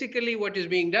 but basically what is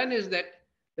being done is that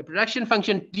the production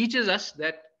function teaches us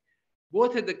that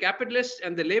both the capitalists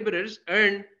and the laborers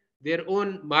earn their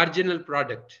own marginal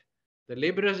product. The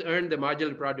laborers earn the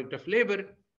marginal product of labor,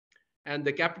 and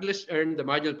the capitalists earn the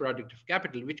marginal product of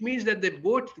capital, which means that they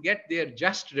both get their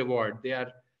just reward. They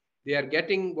are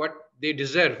getting what they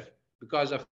deserve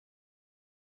because of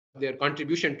their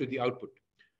contribution to the output.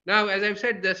 Now, as I've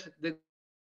said,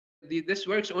 this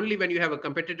works only when you have a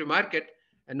competitive market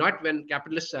and not when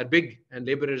capitalists are big and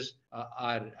laborers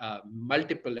are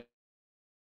multiple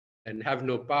and have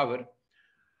no power.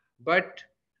 But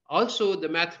also the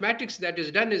mathematics that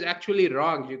is done is actually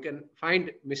wrong. You can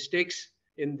find mistakes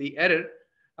in the error,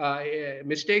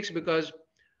 mistakes because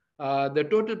the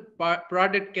total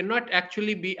product cannot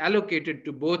actually be allocated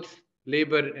to both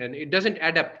labor, and it doesn't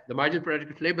add up. The marginal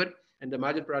product of labor and the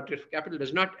marginal product of capital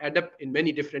does not add up in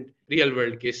many different real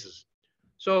world cases.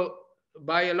 So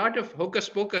by a lot of hocus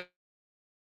pocus,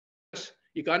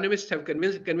 economists have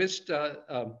convinced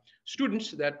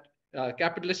students that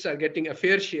capitalists are getting a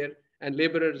fair share and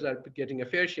laborers are getting a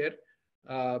fair share,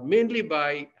 mainly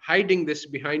by hiding this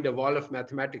behind a wall of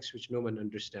mathematics which no one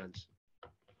understands.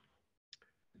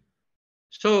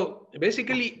 So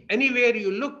basically, anywhere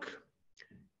you look,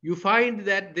 you find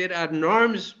that there are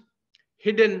norms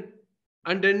hidden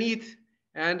underneath,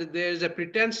 and there's a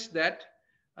pretense that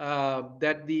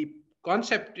that the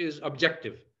concept is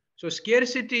objective. So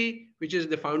scarcity, which is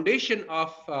the foundation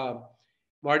of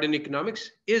modern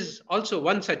economics, is also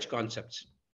one such concept.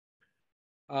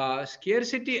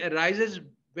 Scarcity arises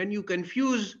when you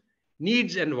confuse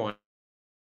needs and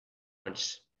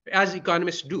wants, as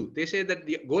economists do. They say that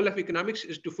the goal of economics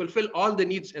is to fulfill all the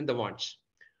needs and the wants.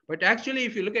 But actually,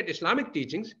 if you look at Islamic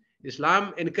teachings,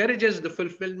 Islam encourages the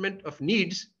fulfillment of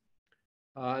needs.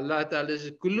 Allah Ta'ala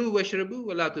says, Kulu washrabu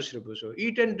wa la tushrabu. So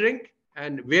eat and drink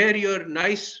and wear your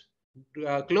nice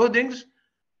clothings.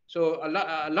 So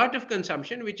a lot of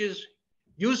consumption, which is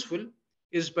useful,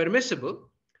 is permissible.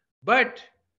 But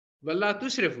وَلَا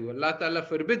تُسْرِفُوا. Allah Ta'ala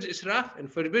forbids israf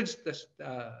and forbids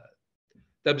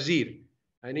tabzir.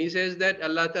 And he says that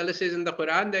Allah Ta'ala says in the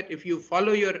Quran that if you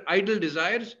follow your idle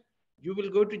desires, you will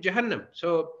go to Jahannam.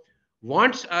 So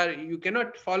wants are, you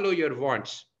cannot follow your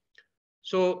wants.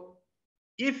 So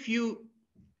if you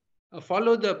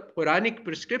follow the Quranic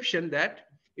prescription that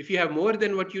if you have more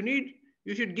than what you need,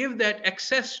 you should give that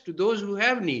excess to those who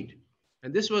have need.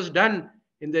 And this was done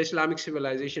in the Islamic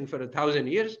civilization for 1,000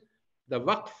 years. The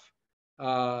waqf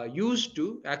used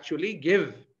to actually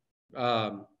give,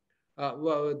 the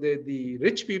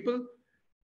rich people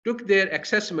took their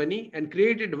excess money and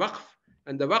created waqf,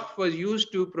 and the waqf was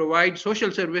used to provide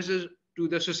social services to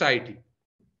the society.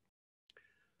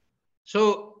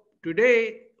 So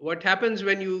today, what happens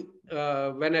when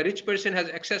a rich person has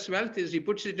excess wealth is he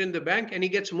puts it in the bank and he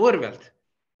gets more wealth,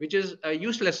 which is a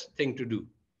useless thing to do.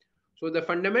 So the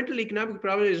fundamental economic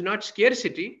problem is not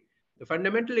scarcity. The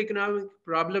fundamental economic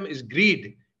problem is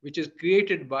greed, which is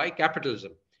created by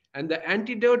capitalism. And the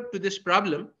antidote to this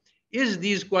problem is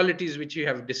these qualities which we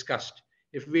have discussed.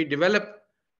 If we develop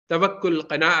tawakkul,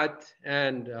 qana'at,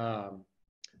 and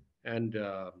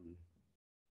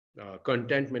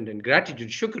contentment and gratitude,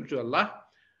 shukr to Allah,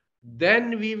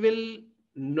 then we will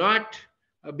not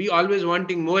be always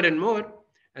wanting more and more,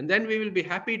 and then we will be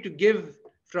happy to give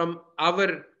from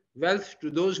our wealth to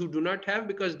those who do not have,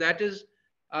 because that is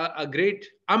a great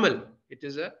amal. It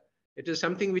is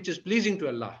something which is pleasing to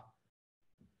Allah.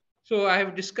 So I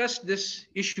have discussed this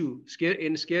issue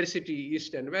in Scarcity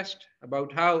East and West,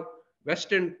 about how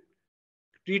Western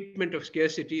treatment of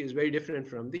scarcity is very different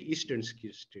from the Eastern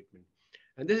scarcity treatment.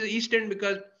 And this is Eastern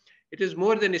because it is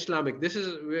more than Islamic. This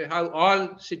is how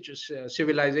all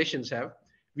civilizations have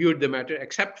viewed the matter,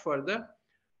 except for the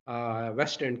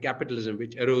Western capitalism,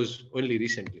 which arose only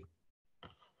recently.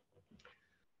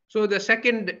 So the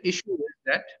second issue is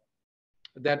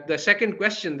that the second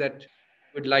question that I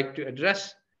would like to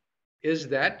address is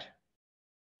that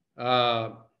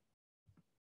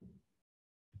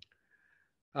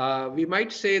we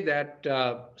might say that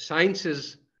science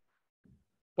is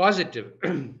positive,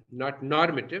 not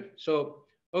normative. So,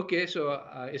 okay, so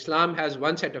Islam has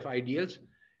one set of ideals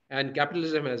and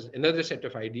capitalism has another set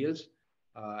of ideals,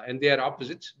 and they are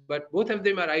opposites, but both of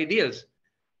them are ideals.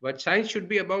 But science should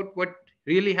be about what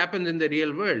really happens in the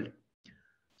real world.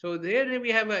 So there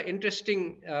we have an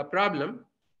interesting problem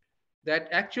that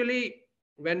actually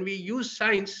when we use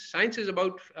science, science is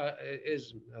about,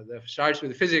 starts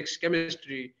with physics,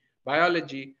 chemistry,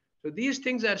 biology. So these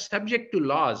things are subject to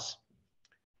laws.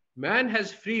 Man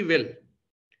has free will.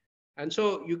 And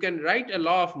so you can write a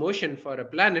law of motion for a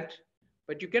planet,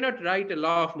 but you cannot write a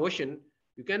law of motion.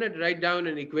 You cannot write down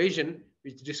an equation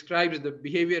which describes the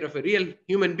behavior of a real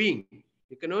human being.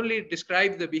 You can only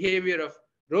describe the behavior of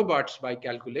robots by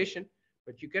calculation,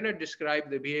 but you cannot describe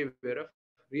the behavior of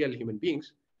real human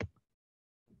beings.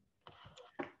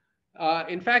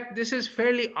 In fact, this is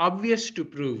fairly obvious to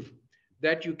prove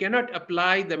that you cannot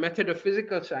apply the method of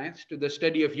physical science to the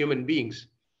study of human beings.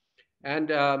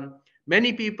 And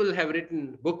many people have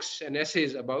written books and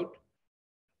essays about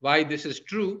why this is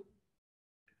true.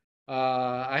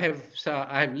 I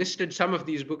have listed some of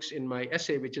these books in my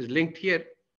essay, which is linked here.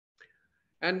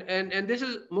 And this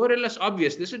is more or less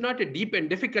obvious. This is not a deep and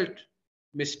difficult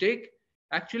mistake.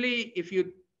 Actually, if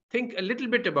you think a little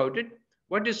bit about it,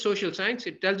 what is social science?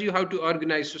 It tells you how to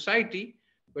organize society.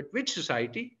 But which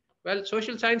society? Well,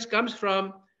 social science comes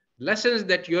from lessons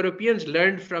that Europeans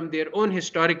learned from their own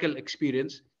historical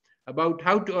experience about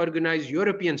how to organize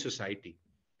European society.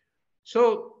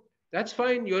 So that's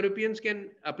fine. Europeans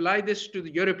can apply this to the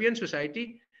European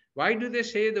society. Why do they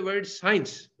say the word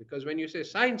science? Because when you say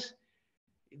science,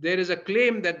 there is a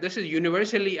claim that this is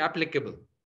universally applicable.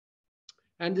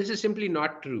 And this is simply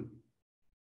not true.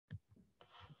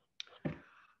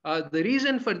 The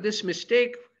reason for this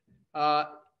mistake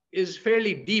is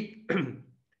fairly deep,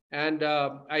 and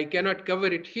I cannot cover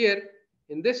it here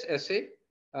in this essay,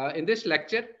 in this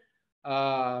lecture.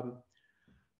 But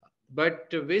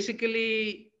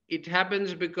basically, it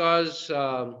happens because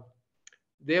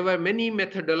there were many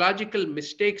methodological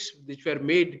mistakes which were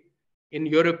made in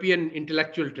European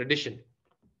intellectual tradition.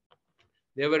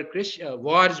 There were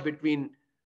wars between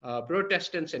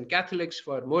Protestants and Catholics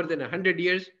for more than 100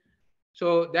 years.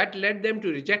 So that led them to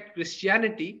reject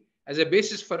Christianity as a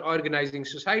basis for organizing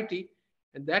society.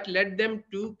 And that led them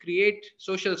to create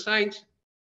social science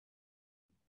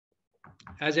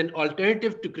as an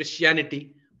alternative to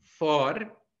Christianity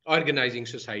for organizing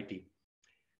society.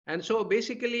 And so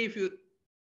basically, if you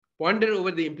ponder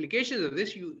over the implications of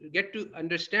this, you get to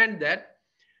understand that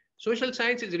social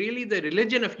science is really the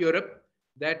religion of Europe,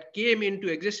 that came into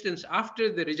existence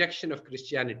after the rejection of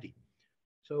Christianity.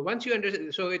 So once you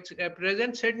understand, so it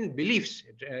represents certain beliefs.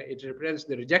 It represents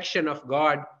the rejection of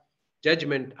God,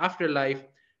 judgment, afterlife,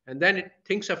 and then it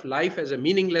thinks of life as a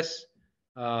meaningless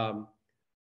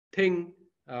thing.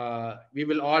 We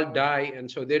will all die, and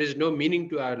so there is no meaning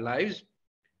to our lives.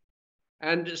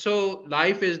 And so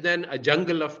life is then a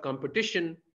jungle of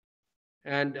competition,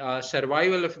 and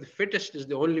survival of the fittest is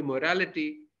the only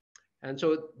morality. And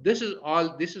so this is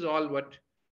all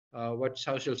what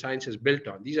social science is built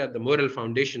on. These are the moral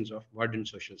foundations of modern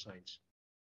social science.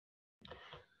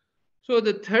 So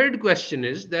the third question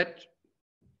is that,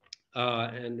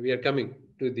 and we are coming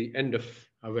to the end of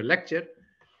our lecture,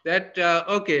 that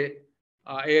okay,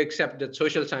 I accept that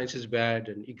social science is bad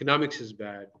and economics is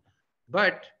bad,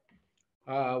 but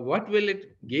what will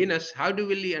it gain us? How do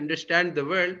we understand the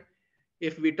world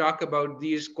if we talk about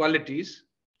these qualities,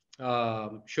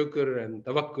 shukr and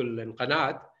tawakkul and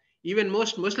qanaat? Even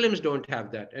most Muslims don't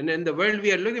have that. And in the world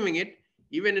we are living in,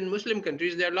 even in Muslim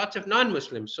countries, there are lots of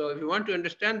non-Muslims. So if we want to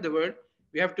understand the world,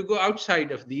 we have to go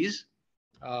outside of these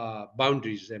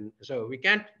boundaries. And so we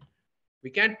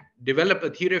can't develop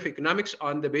a theory of economics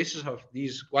on the basis of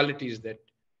these qualities that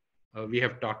we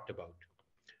have talked about.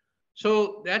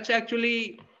 So that's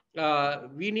actually,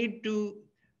 we need to,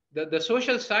 the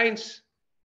social science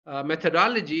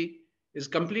methodology is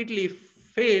completely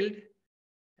failed,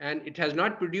 and it has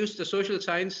not produced the social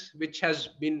science which has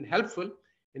been helpful.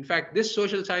 In fact, this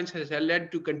social science has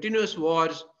led to continuous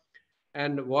wars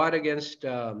and war against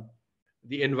the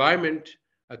environment,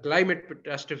 a climate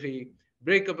catastrophe,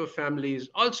 breakup of families,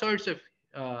 all sorts of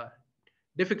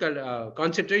difficult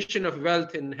concentration of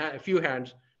wealth in a few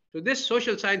hands. So this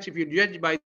social science, if you judge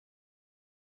by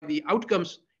the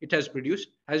outcomes it has produced,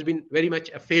 has been very much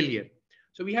a failure.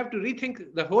 So we have to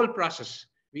rethink the whole process.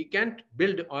 We can't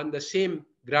build on the same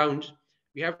grounds.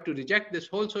 We have to reject this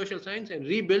whole social science and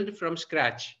rebuild from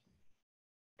scratch.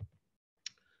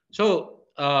 So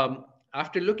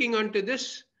after looking onto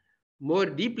this more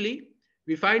deeply,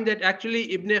 we find that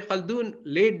actually Ibn Khaldun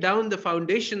laid down the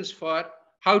foundations for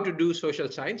how to do social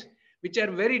science, which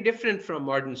are very different from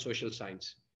modern social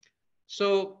science.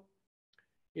 So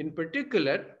in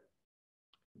particular,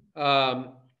 I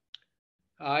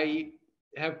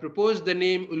have proposed the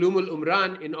name Ulumul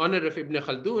Umran in honor of Ibn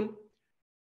Khaldun,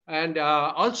 and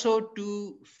also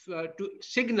to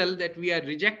signal that we are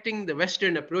rejecting the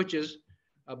Western approaches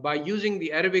by using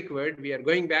the Arabic word. We are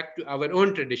going back to our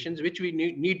own traditions, which we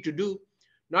need to do,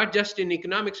 not just in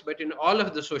economics, but in all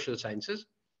of the social sciences.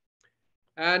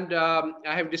 And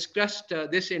I have discussed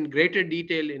this in greater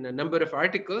detail in a number of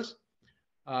articles.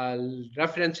 I'll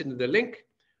reference into the link.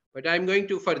 But I'm going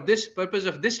to, for this purpose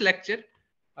of this lecture,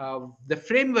 the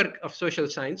framework of social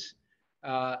science,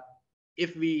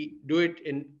 if we do it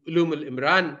in Ulum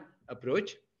al-Imran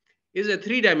approach, is a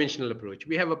three-dimensional approach.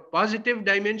 We have a positive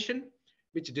dimension,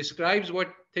 which describes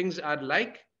what things are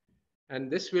like. And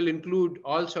this will include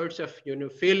all sorts of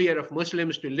failure of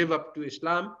Muslims to live up to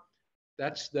Islam.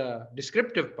 That's the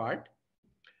descriptive part.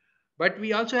 But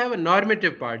we also have a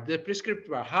normative part, the prescriptive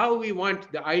part, how we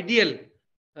want the ideal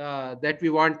that we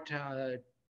want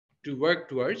to work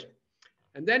towards.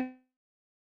 And then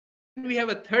we have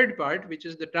a third part, which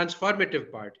is the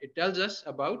transformative part. It tells us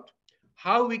about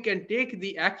how we can take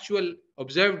the actual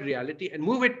observed reality and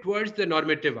move it towards the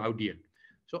normative ideal.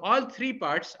 So all three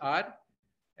parts are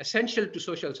essential to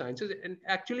social sciences. And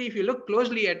actually, if you look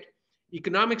closely at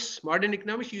economics, modern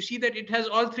economics, you see that it has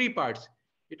all three parts.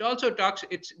 It also talks,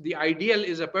 the ideal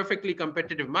is a perfectly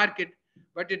competitive market,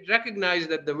 but it recognizes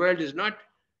that the world is not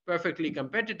perfectly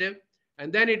competitive.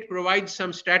 And then it provides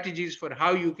some strategies for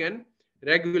how you can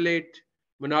regulate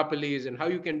monopolies and how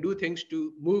you can do things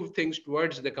to move things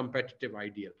towards the competitive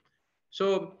ideal.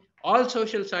 So all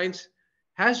social science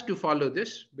has to follow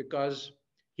this, because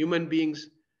human beings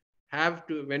have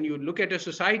to, when you look at a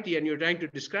society and you're trying to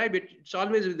describe it, it's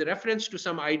always with reference to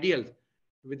some ideal,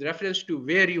 with reference to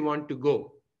where you want to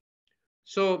go.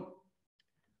 So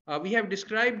we have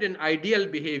described an ideal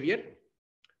behavior,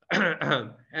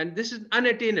 and this is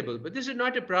unattainable, but this is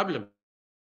not a problem.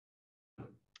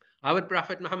 Our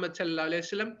Prophet Muhammad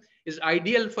is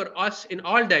ideal for us in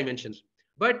all dimensions,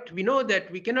 but we know that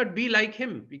we cannot be like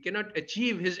him. We cannot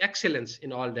achieve his excellence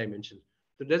in all dimensions.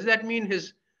 So does that mean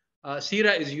his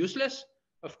seerah is useless?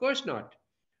 Of course not.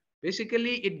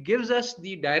 Basically, it gives us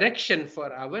the direction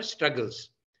for our struggles.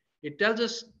 It tells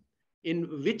us in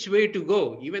which way to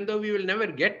go, even though we will never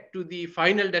get to the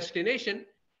final destination.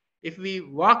 If we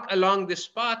walk along this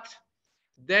path,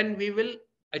 then we will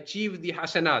achieve the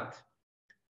hasanat.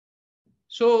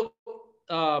 So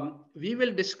we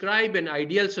will describe an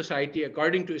ideal society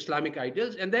according to Islamic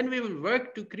ideals, and then we will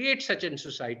work to create such a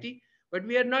society. But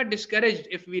we are not discouraged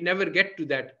if we never get to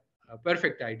that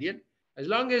perfect ideal. As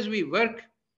long as we work,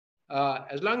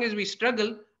 as long as we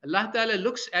struggle, Allah Ta'ala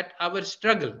looks at our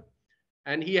struggle,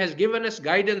 and He has given us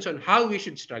guidance on how we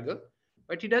should struggle.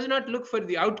 But He does not look for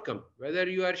the outcome, whether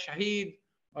you are Shaheed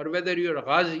or whether you are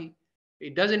Ghazi.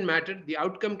 It doesn't matter. The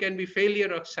outcome can be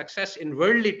failure or success in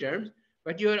worldly terms,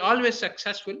 but you are always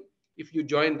successful if you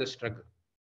join the struggle.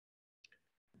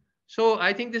 So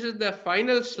I think this is the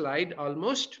final slide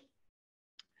almost.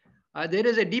 There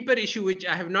is a deeper issue which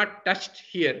I have not touched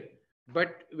here,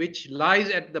 but which lies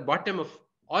at the bottom of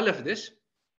all of this.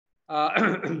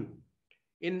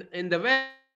 In the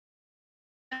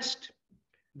West,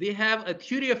 they have a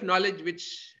theory of knowledge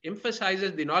which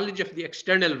emphasizes the knowledge of the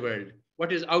external world,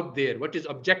 what is out there, what is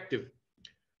objective.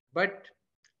 But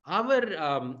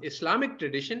our Islamic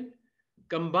tradition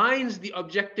combines the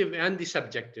objective and the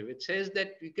subjective. It says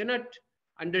that we cannot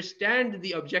understand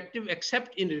the objective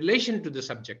except in relation to the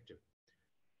subjective.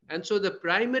 And so the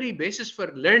primary basis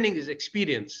for learning is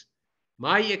experience.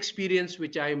 My experience,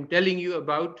 which I am telling you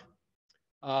about,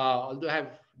 although I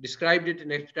have described it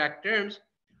in abstract terms,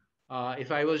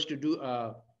 if I was to do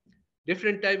a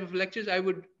different type of lectures, I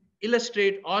would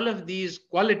illustrate all of these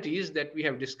qualities that we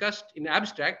have discussed in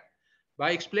abstract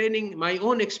by explaining my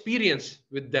own experience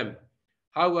with them,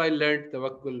 how I learned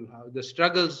tawakkul, how the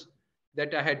struggles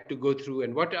that I had to go through,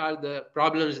 and what are the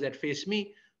problems that face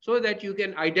me, so that you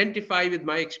can identify with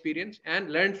my experience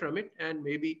and learn from it and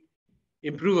maybe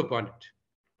improve upon it.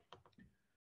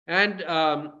 And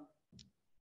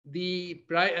the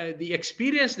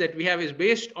experience that we have is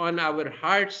based on our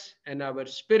hearts and our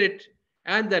spirit,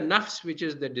 and the nafs, which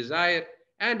is the desire,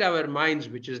 and our minds,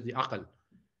 which is the aql.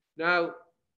 Now,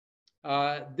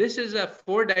 this is a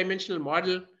four-dimensional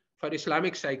model for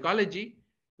Islamic psychology,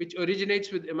 which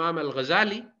originates with Imam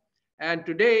al-Ghazali. And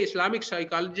today, Islamic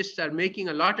psychologists are making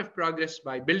a lot of progress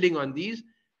by building on these,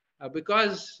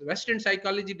 because Western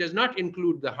psychology does not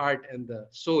include the heart and the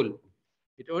soul.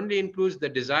 It only includes the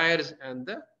desires and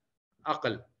the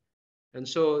aql. And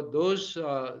so those,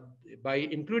 by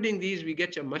including these, we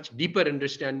get a much deeper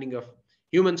understanding of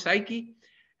human psyche.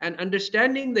 And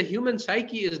understanding the human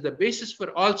psyche is the basis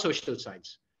for all social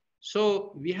science.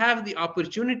 So we have the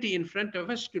opportunity in front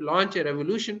of us to launch a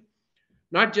revolution,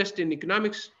 not just in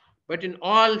economics, but in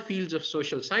all fields of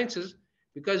social sciences,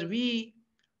 because we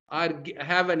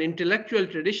have an intellectual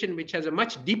tradition which has a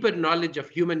much deeper knowledge of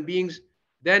human beings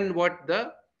than what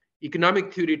the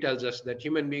economic theory tells us, that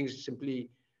human beings simply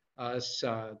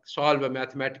solve a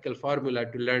mathematical formula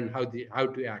to learn how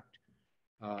to act,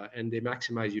 and they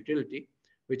maximize utility,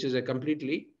 which is a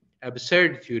completely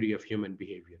absurd theory of human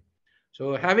behavior.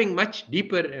 So having much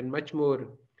deeper and much more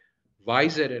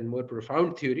wiser and more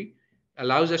profound theory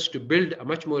allows us to build a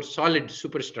much more solid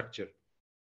superstructure.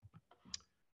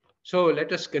 So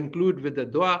let us conclude with the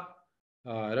dua.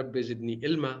 Rabbi zidni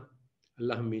ilma,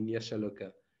 Allahumma inni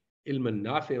as'aluka ilman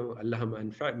nafi'a, Allahumma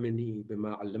anfa'ni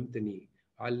bima 'allamtani,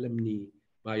 'allimni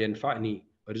ma yanfa'ni,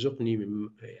 warzuqni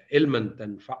ilman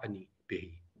tanfa'ni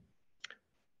bihi.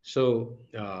 So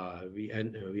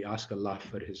we ask Allah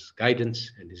for His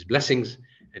guidance and His blessings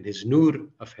and His nur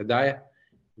of hidayah,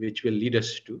 which will lead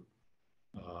us to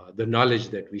the knowledge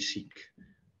that we seek.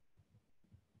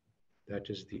 That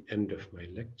is the end of my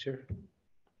lecture.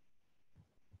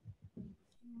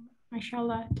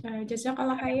 MashaAllah.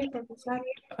 Jazakallah khair, Professor,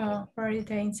 for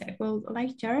the insightful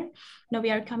lecture. Now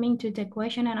we are coming to the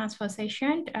question and answer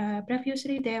session.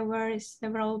 Previously, there were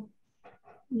several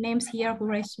names here who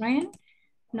raised hand.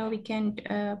 Now we can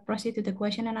proceed to the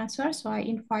question and answer. So I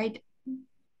invite,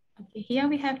 okay, here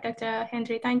we have Dr.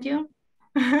 Henry Tanjung.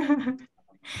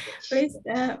 Please.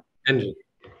 Henry,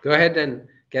 go ahead, and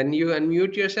can you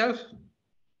unmute yourself?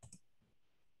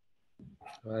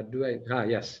 Or do I?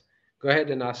 Yes. Go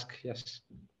ahead and ask. Yes.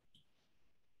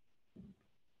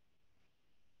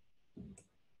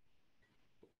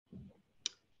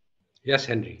 Yes,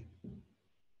 Henry.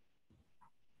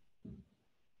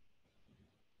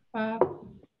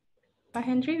 Pak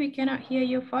Henry, we cannot hear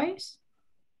your voice.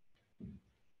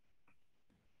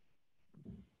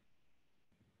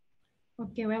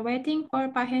 Okay, we're waiting for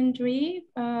Pak Henry.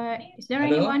 Is there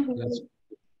anyone who?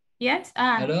 Yes.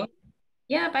 Hello.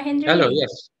 Yeah, Pak Henry. Hello.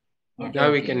 Yes. Yeah.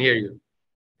 Now we can hear you.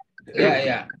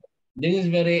 Yeah. This is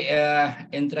very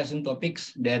interesting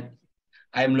topics that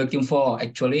I'm looking for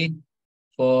actually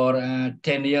for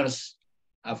 10 years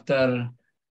after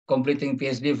completing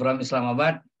PhD from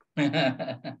Islamabad.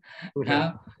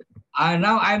 Now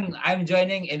I'm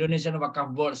joining Indonesian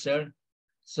Wakaf Board, sir.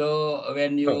 So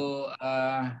when you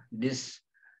this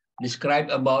described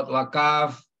about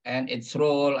wakaf and its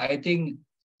role. I think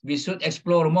we should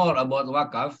explore more about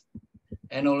wakaf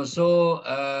and also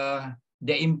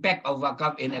the impact of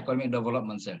wakaf in economic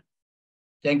development, sir.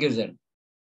 Thank you, sir.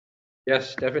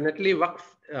 Yes, definitely.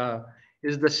 Waqf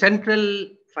is the central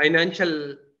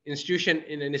financial institution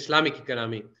in an Islamic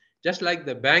economy, just like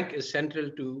the bank is central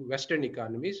to Western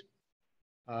economies.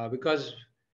 Because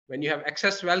when you have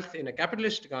excess wealth in a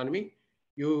capitalist economy,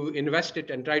 you invest it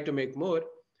and try to make more.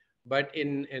 But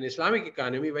in an Islamic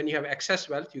economy, when you have excess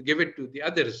wealth, you give it to the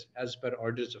others as per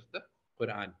orders of the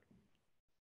Quran.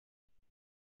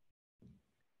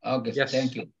 Okay, Yes.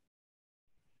 thank you.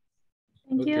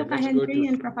 Thank you, Pak Henry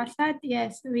and Prof. Asad.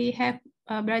 Yes, we have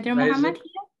Brother Muhammad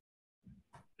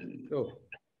here. Oh.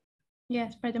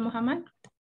 Yes, Brother Muhammad.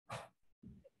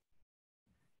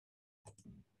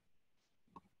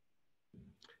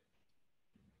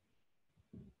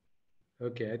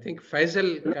 Okay, I think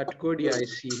Faisal Katkodi, I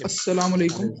see him. Assalamu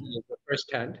alaikum. The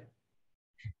first hand.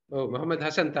 Oh, Muhammad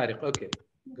Hassan Tariq. Okay,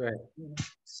 go ahead.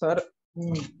 Sir,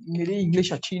 मेरी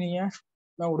English अच्छी नहीं है,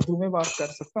 मैं उर्दू में बात कर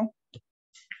सकता हूँ?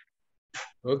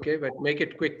 Okay, but make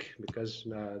it quick because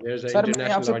there's an Sir,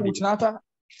 international audience.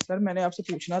 Sir मैंने आपसे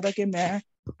पूछना था कि मैं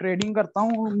ट्रेडिंग करता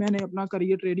हूँ, मैंने अपना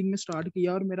करियर ट्रेडिंग में स्टार्ट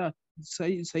किया और मेरा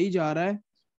सही जा रहा है.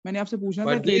 मैंने आपसे पूछना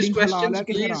था ट्रेडिंग हलाल है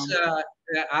कि हराम?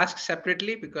 Please ask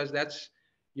separately because that's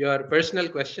your personal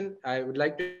question. I would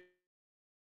like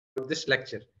to this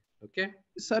lecture. Okay.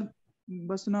 Sir,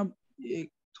 बस ना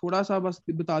थोड़ा सा बस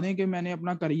बता दें कि मैंने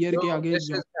अपना करियर के आगे.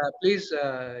 Please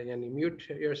mute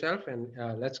yourself and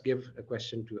let's give a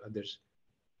question to others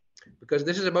because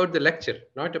this is about the lecture,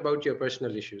 not about your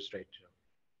personal issues, right?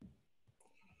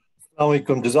 Assalamu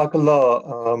alaikum.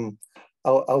 Jazakallah.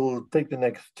 I will take the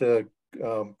next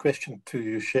question to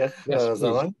you, Sheikh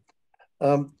Zaman.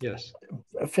 Yes.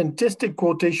 Fantastic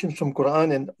quotations from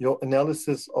Quran and your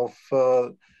analysis of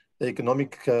the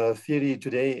economic theory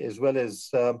today, as well as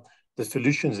the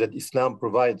solutions that Islam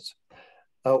provides.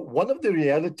 One of the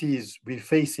realities we're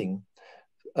facing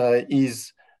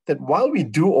is that while we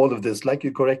do all of this, like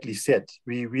you correctly said,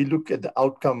 we look at the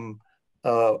outcome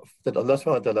that Allah subhanahu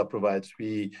wa ta'ala provides.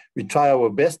 We try our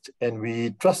best and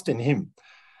we trust in Him.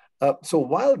 So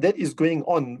while that is going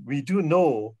on, we do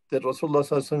know that Rasulullah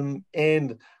sallallahu alaihi wasallam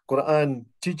and Quran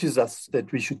teaches us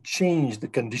that we should change the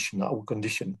condition, our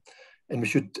condition. And we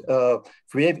should,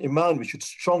 if we have Iman, we should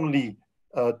strongly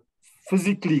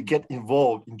physically get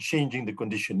involved in changing the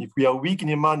condition. If we are weak in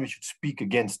Iman, we should speak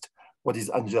against what is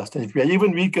unjust. And if we are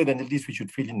even weaker, then at least we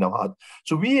should feel in our heart.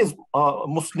 So we as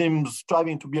Muslims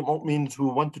striving to be mu'mins who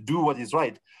want to do what is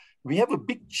right, we have a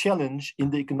big challenge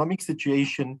in the economic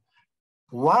situation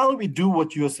while we do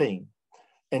what you're saying.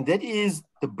 And that is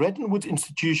the Bretton Woods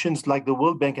institutions like the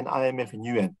World Bank and IMF and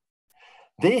UN.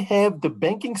 They have the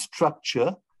banking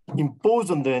structure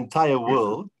imposed on the entire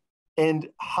world. And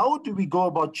how do we go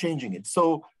about changing it?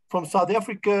 So from South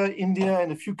Africa, India,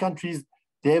 and a few countries,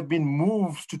 there have been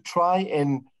moves to try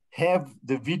and have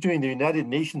the veto in the United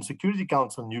Nations Security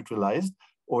Council neutralized,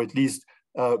 or at least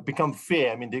become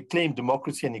fair. I mean, they claim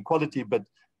democracy and equality, but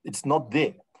it's not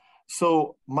there.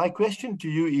 So my question to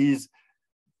you is,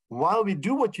 while we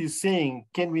do what you're saying,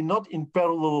 can we not in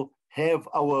parallel have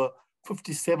our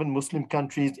 57 Muslim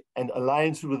countries and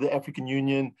alliances with the African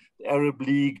Union, the Arab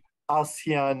League,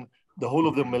 ASEAN, the whole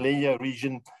of the Malaya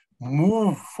region,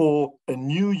 move for a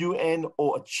new UN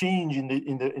or a change in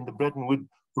the Bretton Woods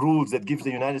rules that gives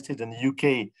the United States and the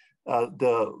UK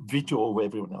the veto over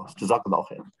everyone else? Jazakallah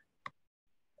khair.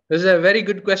 This is a very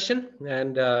good question,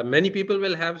 and many people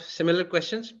will have similar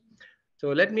questions.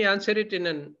 So let me answer it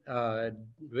in a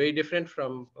very different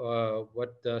from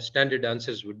what the standard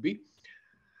answers would be.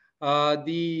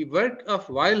 The work of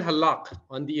Wael Hallaq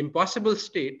on the impossible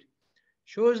state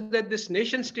shows that this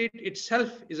nation state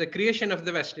itself is a creation of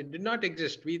the West. It did not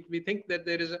exist. We think that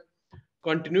there is a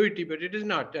continuity, but it is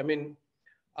not. I mean,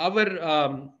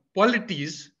 our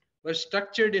polities were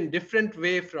structured in different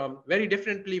way very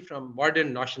differently from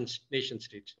modern nation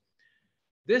states.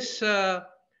 This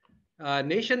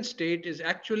nation state is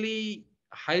actually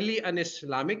highly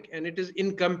un-Islamic, and it is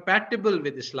incompatible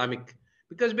with Islamic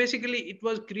because basically it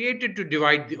was created to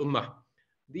divide the Ummah.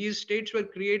 These states were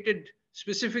created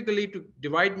specifically to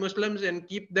divide Muslims and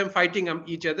keep them fighting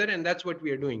each other, and that's what we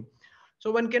are doing.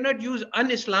 So one cannot use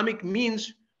un-Islamic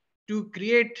means to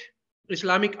create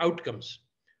Islamic outcomes.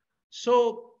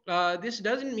 So this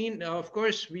doesn't mean, of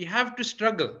course, we have to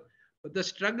struggle, but the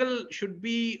struggle should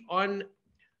be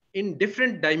in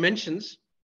different dimensions.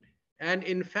 And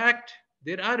in fact,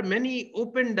 there are many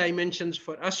open dimensions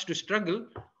for us to struggle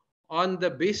on the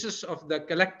basis of the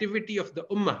collectivity of the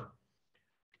Ummah.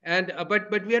 And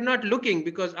but we are not looking,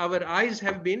 because our eyes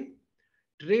have been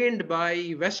trained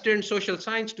by Western social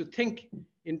science to think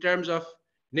in terms of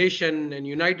nation and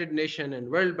United Nation and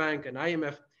World Bank and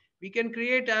IMF. We can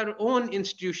create our own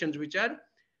institutions which are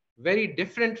very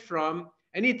different from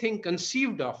anything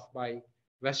conceived of by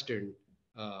Western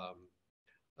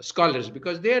scholars,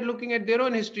 because they are looking at their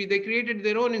own history. They created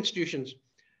their own institutions.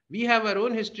 We have our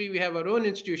own history, we have our own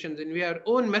institutions, and we have our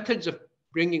own methods of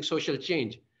bringing social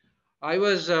change. I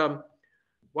was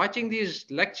watching these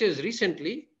lectures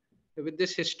recently with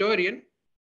this historian,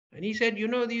 and he said, you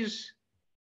know, these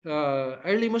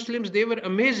early Muslims, they were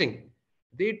amazing.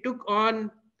 They took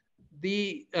on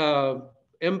the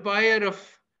empire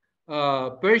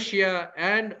of Persia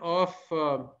and of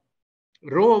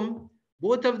Rome,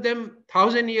 both of them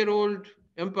 1,000-year-old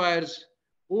empires,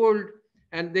 old,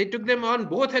 and they took them on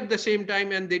both at the same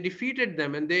time, and they defeated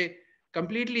them, and they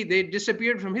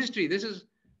disappeared from history. This is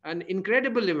an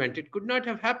incredible event. It could not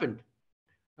have happened.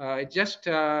 It's just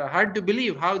hard to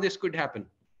believe how this could happen.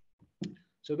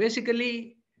 So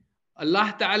basically,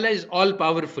 Allah Ta'ala is all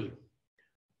powerful.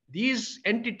 These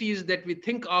entities that we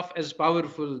think of as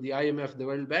powerful, the IMF, the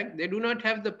World Bank, they do not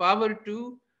have the power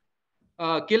to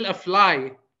kill a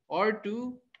fly or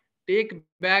to take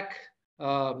back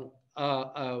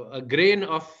a grain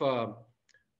of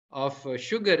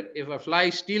sugar if a fly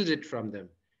steals it from them.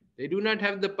 They do not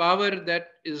have the power that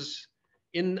is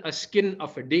in a skin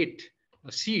of a date,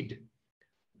 a seed,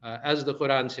 as the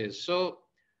Quran says. So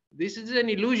this is an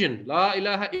illusion. La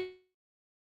ilaha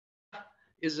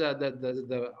is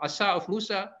the Asa of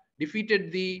Musa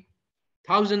defeated the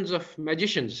thousands of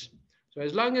magicians. So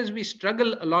as long as we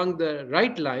struggle along the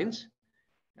right lines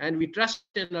and we trust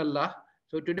in Allah.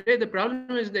 So today the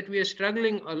problem is that we are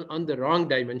struggling on the wrong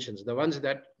dimensions, the ones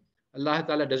that Allah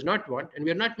Ta'ala does not want, and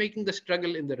we are not making the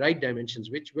struggle in the right dimensions,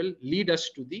 which will lead us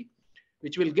to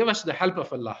which will give us the help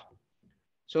of Allah.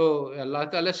 So Allah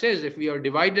Ta'ala says, if we are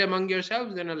divided among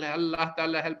yourselves, then Allah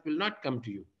Ta'ala help will not come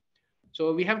to you.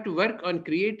 So we have to work on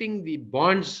creating the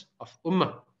bonds of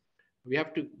Ummah. We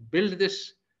have to build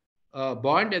this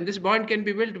bond, and this bond can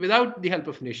be built without the help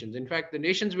of nations. In fact, the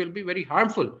nations will be very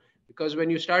harmful, because when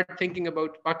you start thinking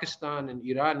about Pakistan and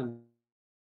Iran,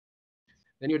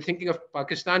 then you're thinking of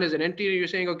Pakistan as an entity, and you're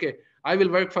saying, okay, I will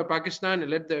work for Pakistan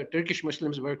and let the Turkish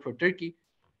Muslims work for Turkey.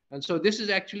 And so this is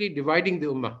actually dividing the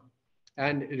Ummah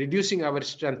and reducing our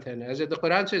strength. And as the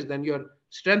Quran says, then your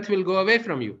strength will go away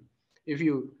from you if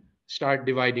you start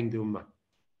dividing the Ummah.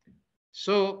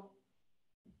 So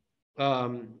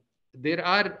there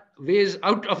are ways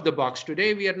out of the box.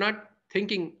 Today, we are not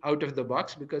thinking out of the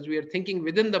box, because we are thinking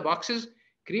within the boxes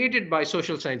created by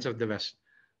social science of the West.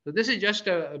 So this is just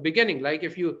a beginning. Like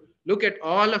if you look at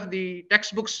all of the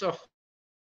textbooks of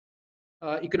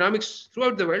economics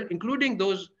throughout the world, including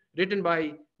those written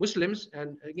by Muslims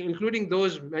and including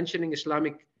those mentioning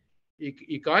Islamic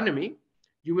economy,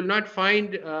 you will not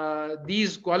find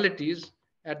these qualities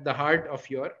at the heart of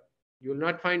you will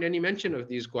not find any mention of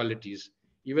these qualities,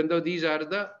 even though these are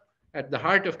at the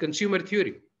heart of consumer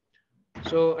theory.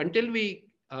 So until we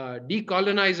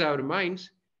decolonize our minds,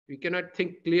 we cannot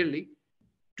think clearly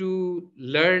to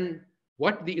learn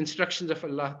what the instructions of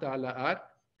Allah Ta'ala are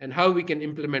and how we can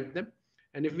implement them.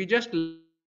 And if we just learn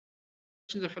what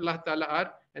the instructions of Allah Ta'ala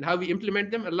are and how we implement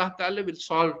them, Allah Ta'ala will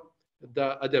solve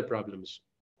the other problems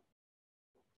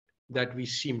that we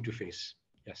seem to face.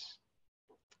 Yes.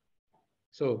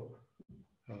 So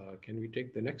can we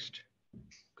take the next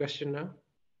question now?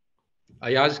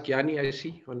 Ayaz Kiani, I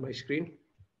see on my screen.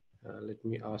 Let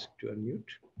me ask to unmute.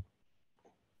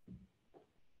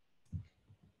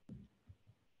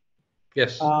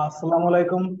 Yes. Assalamu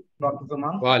alaikum, Dr.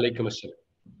 Zaman. Wa alaikum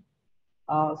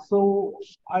assalam. So,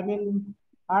 I mean,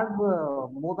 I have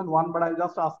more than one, but I'll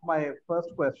just ask my first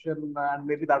question, and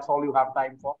maybe that's all you have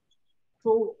time for.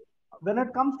 So, when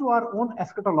it comes to our own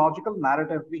eschatological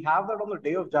narrative, we have that on the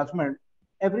day of judgment,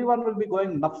 everyone will be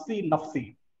going nafsi,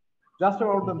 nafsi, just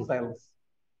about themselves.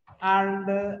 And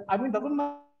I mean, doesn't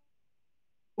matter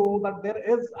that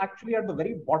there is actually at the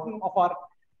very bottom of our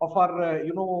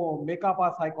makeup,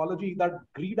 our psychology, that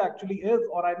greed actually is,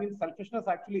 or I mean, selfishness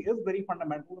actually is very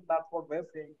fundamental, and that's what we're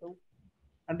saying too.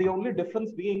 And the only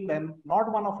difference being then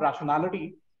not one of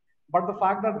rationality, but the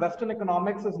fact that Western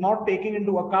economics is not taking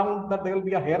into account that there will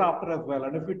be a hereafter as well.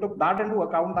 And if we took that into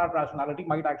account, that rationality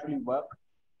might actually work.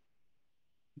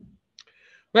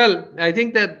 Well, I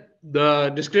think that the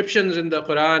descriptions in the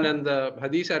Quran and the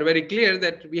Hadith are very clear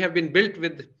that we have been built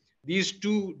with these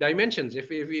two dimensions. If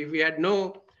we had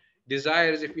no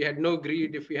desires, if we had no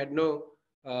greed, if we had no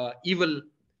evil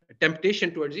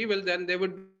temptation towards evil, then there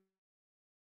would be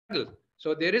struggle.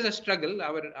 So there is a struggle.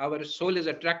 Our soul is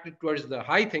attracted towards the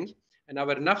high things, and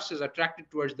our nafs is attracted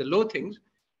towards the low things.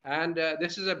 And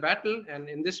this is a battle. And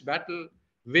in this battle,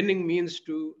 winning means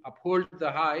to uphold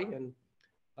the high and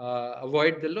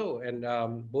avoid the low. And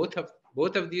both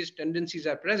of these tendencies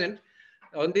are present.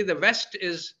 Only the West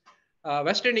is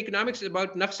Western economics is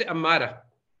about nafs ammara,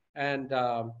 and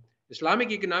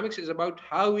Islamic economics is about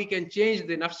how we can change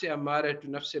the nafs ammara to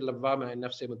nafs lawwama and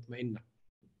nafs mutmainna.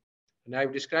 And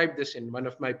I've described this in one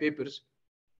of my papers,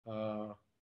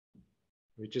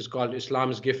 which is called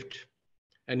Islam's Gift,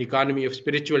 an Economy of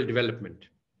Spiritual Development.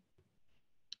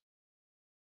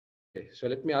 Okay, so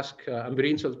let me ask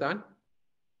Ambreen Sultan.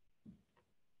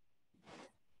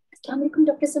 Assalamu alaikum,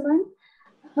 Dr. Zaman.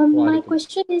 My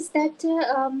question is that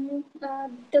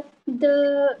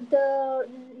the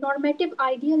normative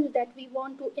ideal that we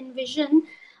want to envision,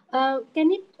 will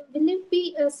it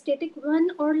be a static one,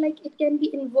 or like it can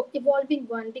be evolving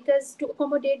one, because to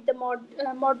accommodate the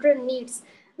modern needs?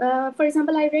 For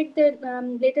example, I read the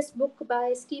latest book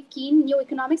by Steve Keen, New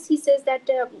Economics. He says that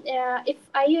if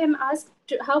I am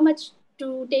asked how much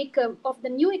to take of the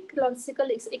new ecological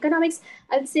economics,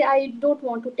 I'll say I don't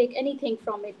want to take anything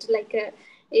from it. Like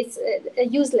it's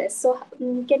useless. So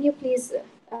can you please?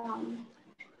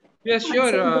 Yes,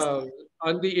 sure.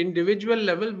 On the individual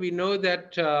level, we know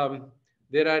that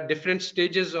there are different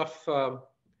stages of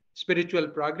spiritual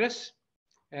progress,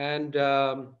 and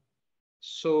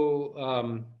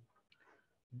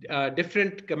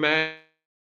different command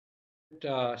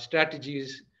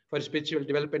strategies for spiritual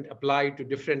development apply to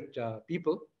different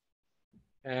people.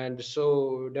 And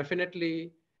so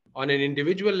definitely on an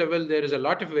individual level, there is a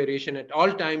lot of variation. At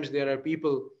all times, there are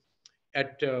people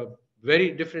at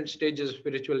very different stages of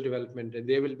spiritual development, and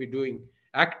they will be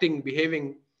acting,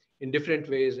 behaving in different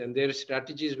ways, and their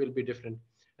strategies will be different.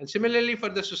 And similarly, for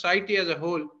the society as a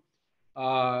whole,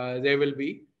 there will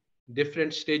be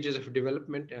different stages of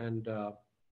development and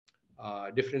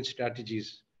different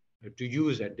strategies to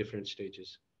use at different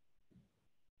stages.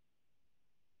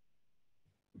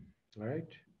 All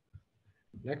right.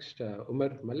 Next,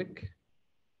 Umar Malik.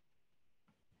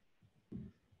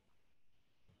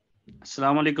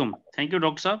 Assalamu alaikum. Thank you,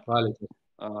 Dr.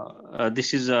 Saab.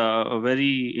 This is a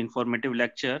very informative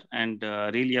lecture, and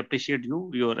really appreciate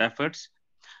your efforts.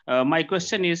 My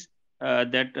question is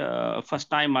that first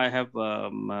time I have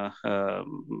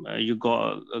you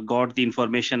got the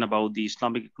information about the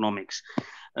Islamic economics,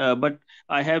 but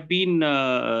I have been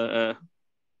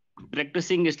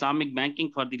practicing Islamic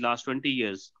banking for the last 20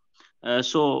 years.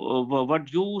 So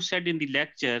what you said in the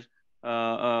lecture,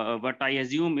 what I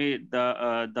assume is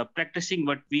the practicing,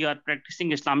 what we are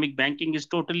practicing Islamic banking is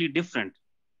totally different,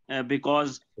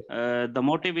 because the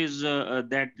motive is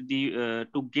that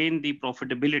to gain the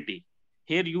profitability.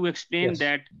 Here you explain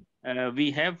that we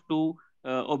have to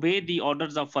obey the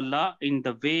orders of Allah in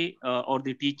the way or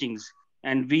the teachings,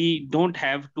 and we don't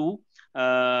have to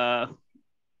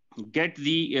get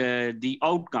the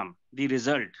outcome, the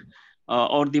result,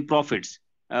 or the profits.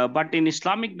 But in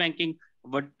Islamic banking,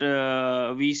 what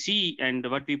we see and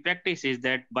what we practice is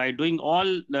that by doing all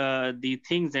the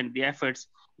things and the efforts,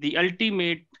 the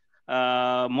ultimate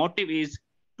motive is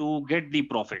to get the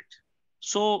profit.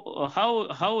 So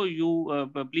how you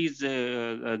please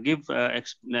give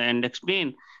and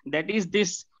explain that is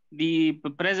this the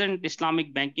present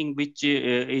Islamic banking which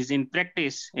is in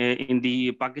practice in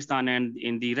the Pakistan and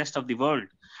in the rest of the world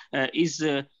is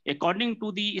according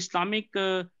to the Islamic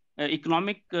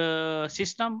economic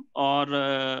system or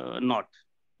not?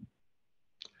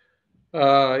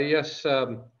 Yes,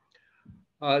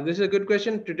 this is a good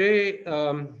question. Today,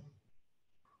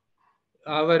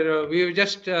 we've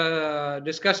just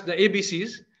discussed the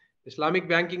ABCs. Islamic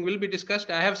banking will be discussed.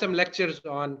 I have some lectures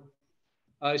on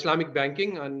Islamic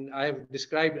banking, and I have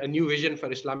described a new vision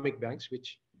for Islamic banks,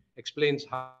 which explains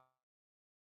how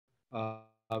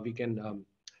we can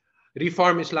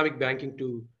reform Islamic banking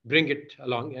to bring it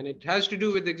along. And it has to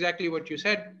do with exactly what you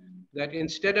said, that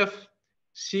instead of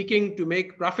seeking to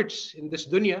make profits in this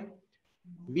dunya,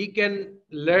 we can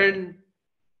learn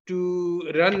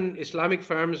to run Islamic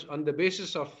firms on the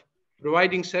basis of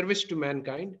providing service to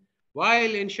mankind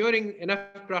while ensuring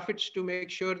enough profits to make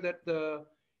sure that the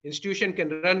institution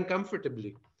can run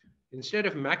comfortably. Instead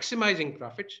of maximizing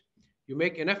profits, you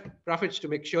make enough profits to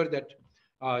make sure that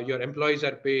your employees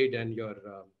are paid and your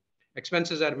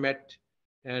expenses are met,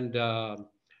 and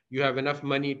you have enough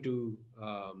money to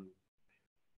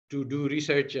do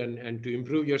research and to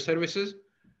improve your services.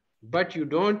 But you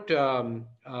don't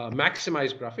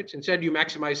maximize profits. Instead, you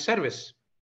maximize service.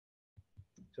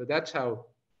 So that's how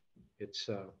it's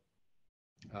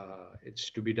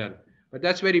to be done. But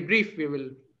that's very brief. We will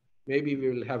maybe we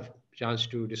will have chance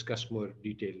to discuss more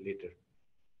detail later.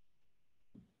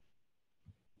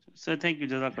 So thank you,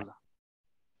 Jazakallah.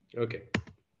 Okay.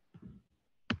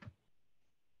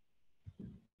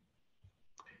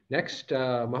 Next,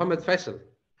 Mohammed Faisal.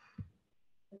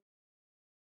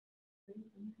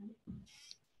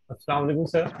 Assalamu alaikum,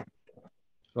 sir.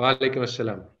 Wa alaikum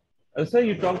assalam. Sir,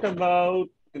 you talked about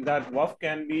that WAF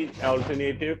can be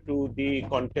alternative to the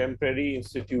contemporary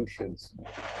institutions.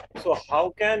 So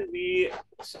how can we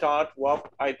start WAF?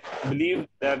 I believe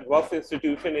that WAF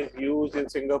institution is used in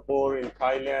Singapore, in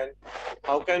Thailand.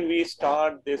 How can we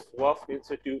start this WAF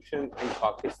institution in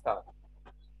Pakistan?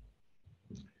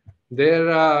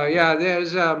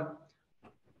 There's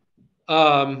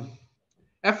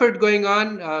effort going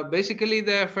on. Basically,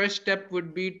 the first step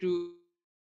would be to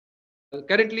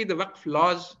currently the Waqf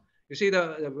laws. You see,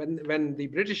 when the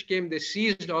British came, they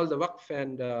seized all the Waqf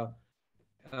and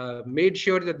made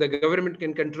sure that the government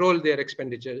can control their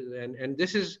expenditures. And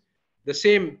this is the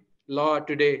same law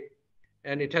today,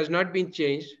 and it has not been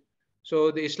changed.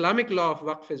 So the Islamic law of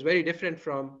Waqf is very different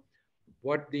from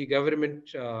what the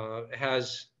government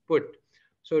has put.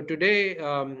 So today,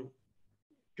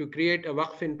 to create a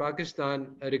Waqf in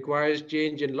Pakistan requires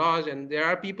change in laws, and there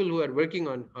are people who are working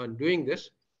on doing this.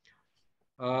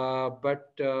 But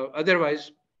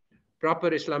otherwise,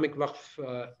 proper Islamic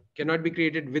Waqf cannot be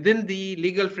created within the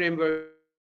legal framework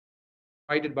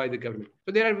provided by the government.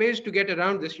 So there are ways to get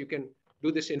around this. You can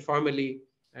do this informally,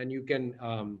 and you can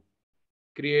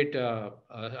create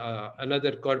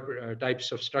another corporate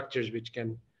types of structures which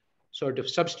can sort of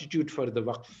substitute for the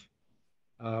Waqf.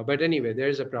 But anyway, there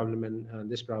is a problem, and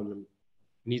this problem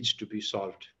needs to be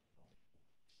solved.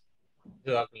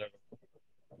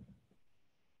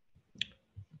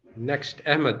 Next,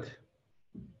 Ahmed.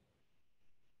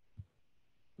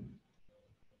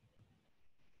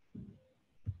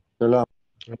 Salam.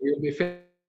 You'll be finished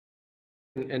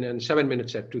in 7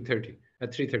 minutes at 2:30,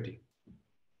 at 3:30.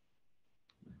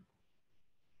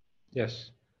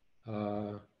 Yes.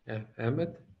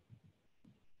 Ahmed?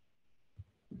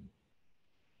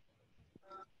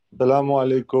 Assalamu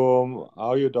alaikum. How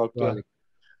are you, doctor?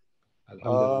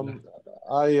 Alhamdulillah.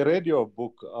 I read your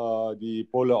book, The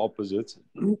Polar Opposites,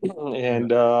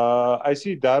 and I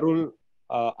see Darul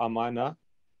Amana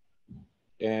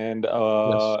and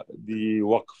the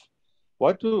Waqf.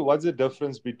 What's the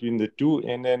difference between the two?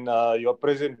 And then your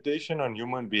presentation on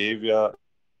human behavior,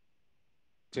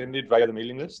 send it via the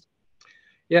mailing list?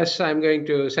 Yes, I'm going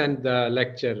to send the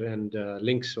lecture and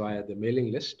links via the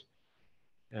mailing list.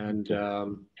 And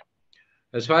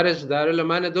as far as Darul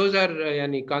Amana, those are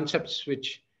any concepts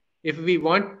which, if we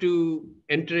want to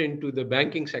enter into the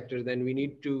banking sector, then we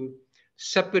need to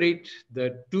separate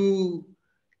the two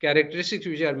characteristics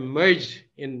which are merged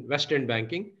in Western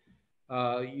banking.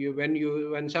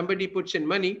 When somebody puts in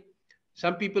money,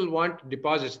 some people want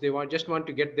deposits. They just want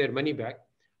to get their money back.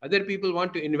 Other people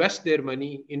want to invest their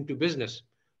money into business.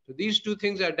 So these two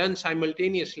things are done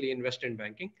simultaneously in Western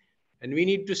banking, and we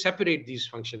need to separate these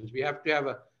functions. We have to have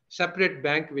a separate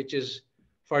bank which is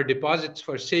for deposits,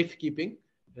 for safekeeping,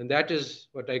 and that is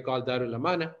what I call Darul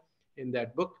Amana in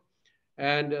that book.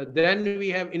 And then we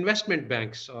have investment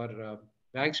banks, or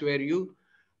banks where you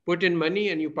put in money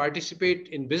and you participate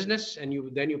in business, and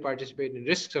then you participate in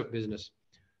risks of business.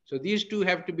 So these two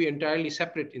have to be entirely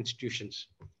separate institutions.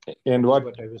 And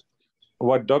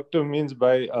what doctor means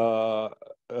by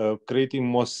creating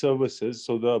more services,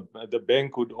 so the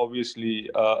bank would obviously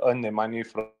earn the money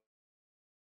from,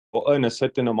 or earn a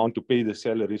certain amount to pay the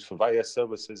salaries for via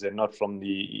services and not from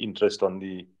the interest on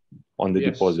the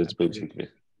Yes, deposits, absolutely. basically.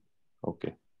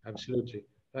 Okay. Absolutely.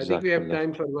 I think we have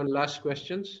time for one last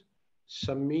questions.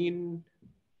 Samin,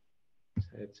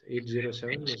 it's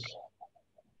 807.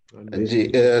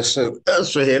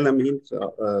 Sohail Amin,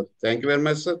 thank you very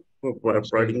much, sir, for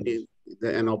providing me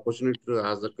an opportunity to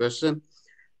ask the question.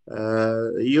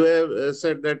 You have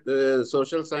said that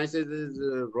social sciences is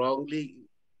wrongly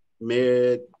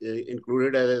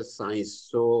included as a science.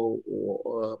 So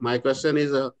my question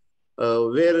is,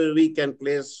 where we can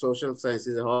place social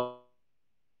sciences? How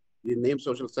we name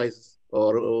social sciences,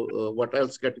 or what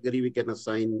else category we can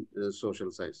assign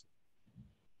social science?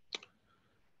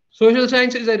 Social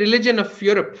science is a religion of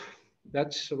Europe.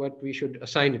 That's what we should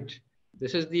assign it.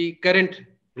 This is the current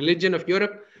religion of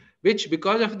Europe, which,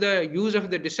 because of the use of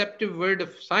the deceptive word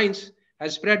of science,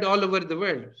 has spread all over the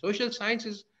world. Social science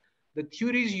is the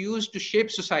theories used to shape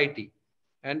society.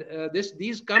 And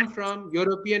these come from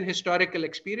European historical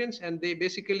experience, and they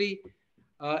basically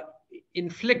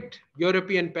inflict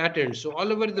European patterns. So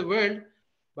all over the world,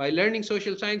 by learning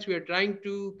social science, we are trying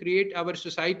to create our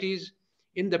societies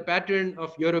in the pattern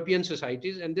of European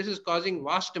societies, and this is causing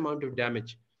vast amount of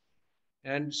damage.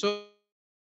 And so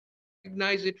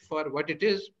recognize it for what it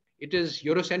is. It is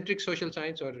Eurocentric social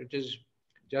science, or it is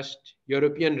just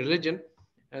European religion.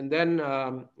 And then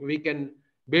we can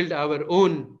build our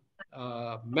own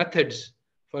methods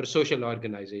for social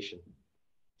organization.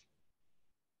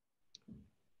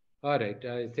 All right,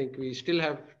 I think we still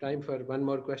have time for one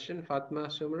more question. Fatma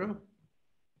Sumro.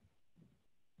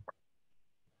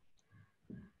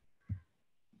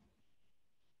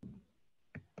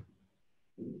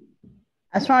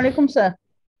 Assalamu alaikum, sir.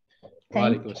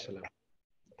 Walaikum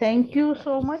Thank you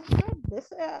so much.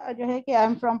 This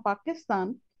I'm from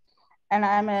Pakistan and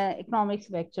I'm an economics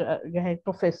lecturer,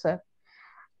 professor.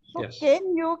 So yes.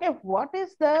 Can you what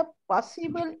is the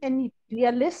possible and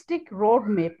realistic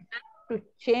roadmap to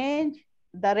change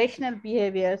the rational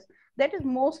behaviors that is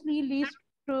mostly leads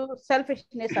to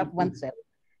selfishness of oneself,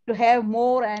 to have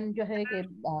more and to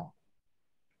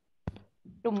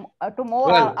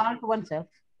more onto oneself?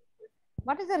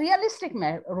 What is the realistic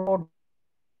road?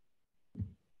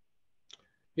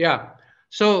 Yeah,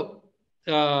 so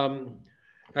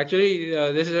actually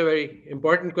this is a very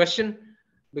important question,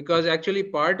 because actually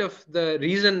part of the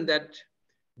reason that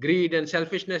greed and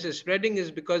selfishness is spreading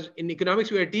is because in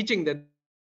economics we are teaching that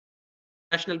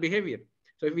rational behavior.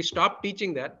 So if we stop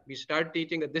teaching that, we start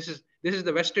teaching that this is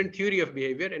the Western theory of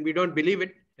behavior, and we don't believe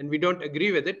it and we don't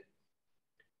agree with it,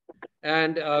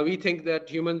 and we think that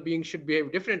human beings should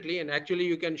behave differently, and actually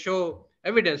you can show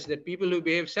evidence that people who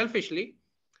behave selfishly,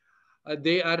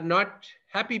 they are not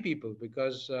happy people,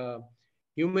 because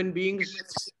human beings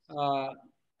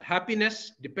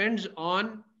happiness depends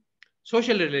on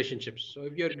social relationships. So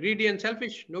if you're greedy and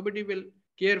selfish, nobody will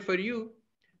care for you,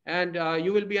 and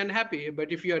you will be unhappy.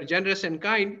 But if you are generous and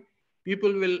kind,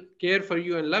 people will care for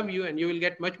you and love you, and you will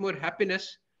get much more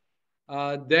happiness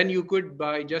than you could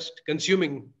by just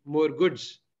consuming more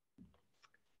goods.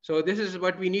 So this is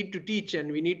what we need to teach,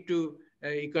 and we need to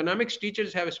economics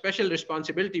teachers have a special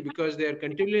responsibility, because they are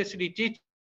continuously teaching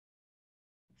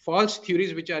false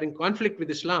theories which are in conflict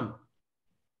with Islam.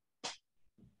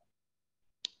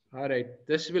 All right,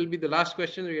 this will be the last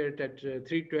question. We are at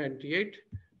 3:28.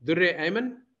 Durre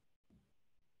Ayman.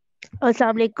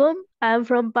 Assalamu alaikum. I am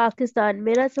from Pakistan.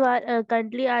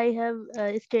 Currently I have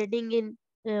studying in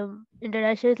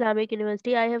International Islamic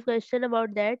University. I have question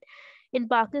about that. In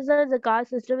Pakistan, the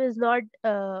caste system is not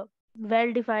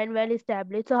well defined, well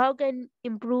established. So how can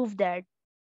improve that?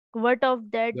 What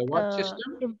of that The what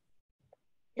system?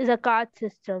 Is a caste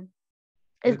system.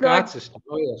 The caste system.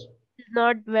 Oh yes. It's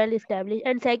not well established.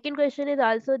 And second question is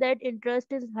also that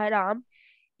interest is haram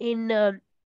in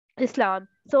Islam.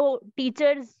 So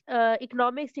teachers,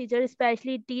 economics teachers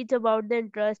especially teach about the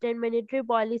interest, and monetary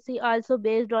policy also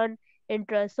based on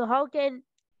interest. So how can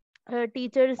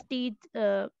teachers teach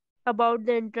about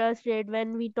the interest rate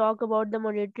when we talk about the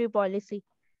monetary policy?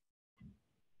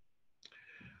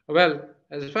 Well,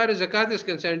 as far as zakat is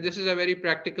concerned, this is a very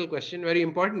practical question, very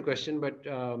important question, but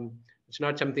it's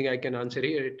not something I can answer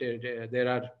here. There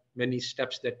are many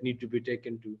steps that need to be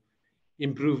taken to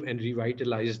improve and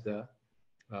revitalize the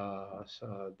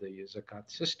zakat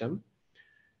system.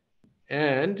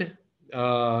 And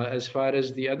as far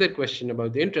as the other question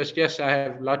about the interest, yes, I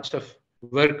have lots of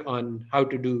work on how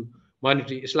to do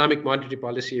Islamic monetary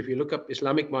policy. If you look up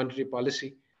Islamic monetary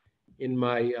policy in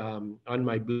my on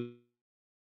my blog,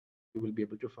 you will be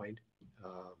able to find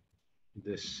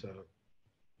this.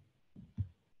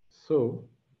 So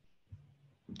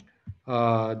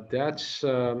that's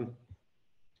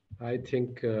I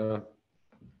think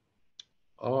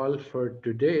all for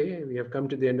today. We have come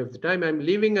to the end of the time. I'm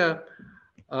leaving a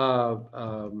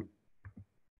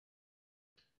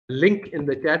link in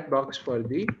the chat box for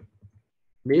the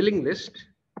mailing list,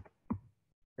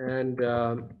 and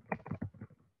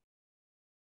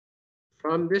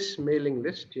from this mailing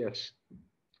list, yes,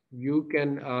 you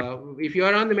can, if you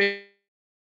are on the mailing,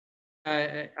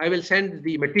 I will send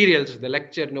the materials, the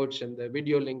lecture notes and the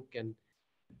video link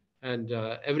and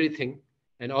everything,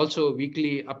 and also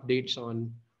weekly updates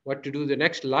on what to do. The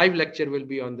next live lecture will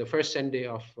be on the first Sunday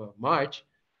of March,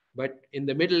 but in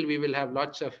the middle we will have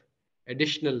lots of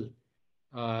additional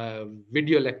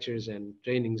video lectures and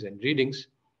trainings and readings,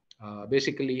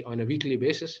 basically on a weekly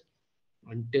basis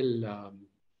until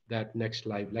that next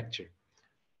live lecture.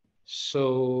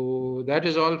 So that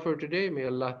is all for today. May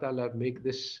Allah Ta'ala make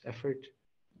this effort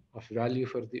of value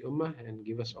for the Ummah and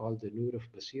give us all the nur of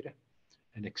Basira,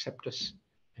 and accept us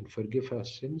and forgive our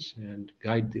sins and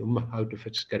guide the Ummah out of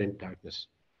its current darkness.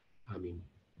 Ameen.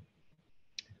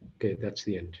 Okay, that's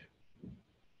the end.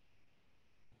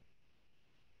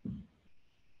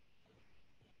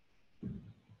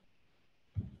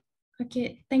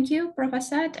 Okay, thank you,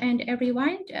 Professor, and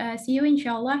everyone. See you,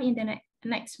 inshallah, in the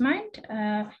next month.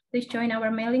 Please join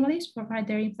our mailing list for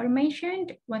further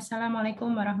information.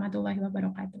 Wassalamualaikum warahmatullahi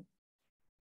wabarakatuh.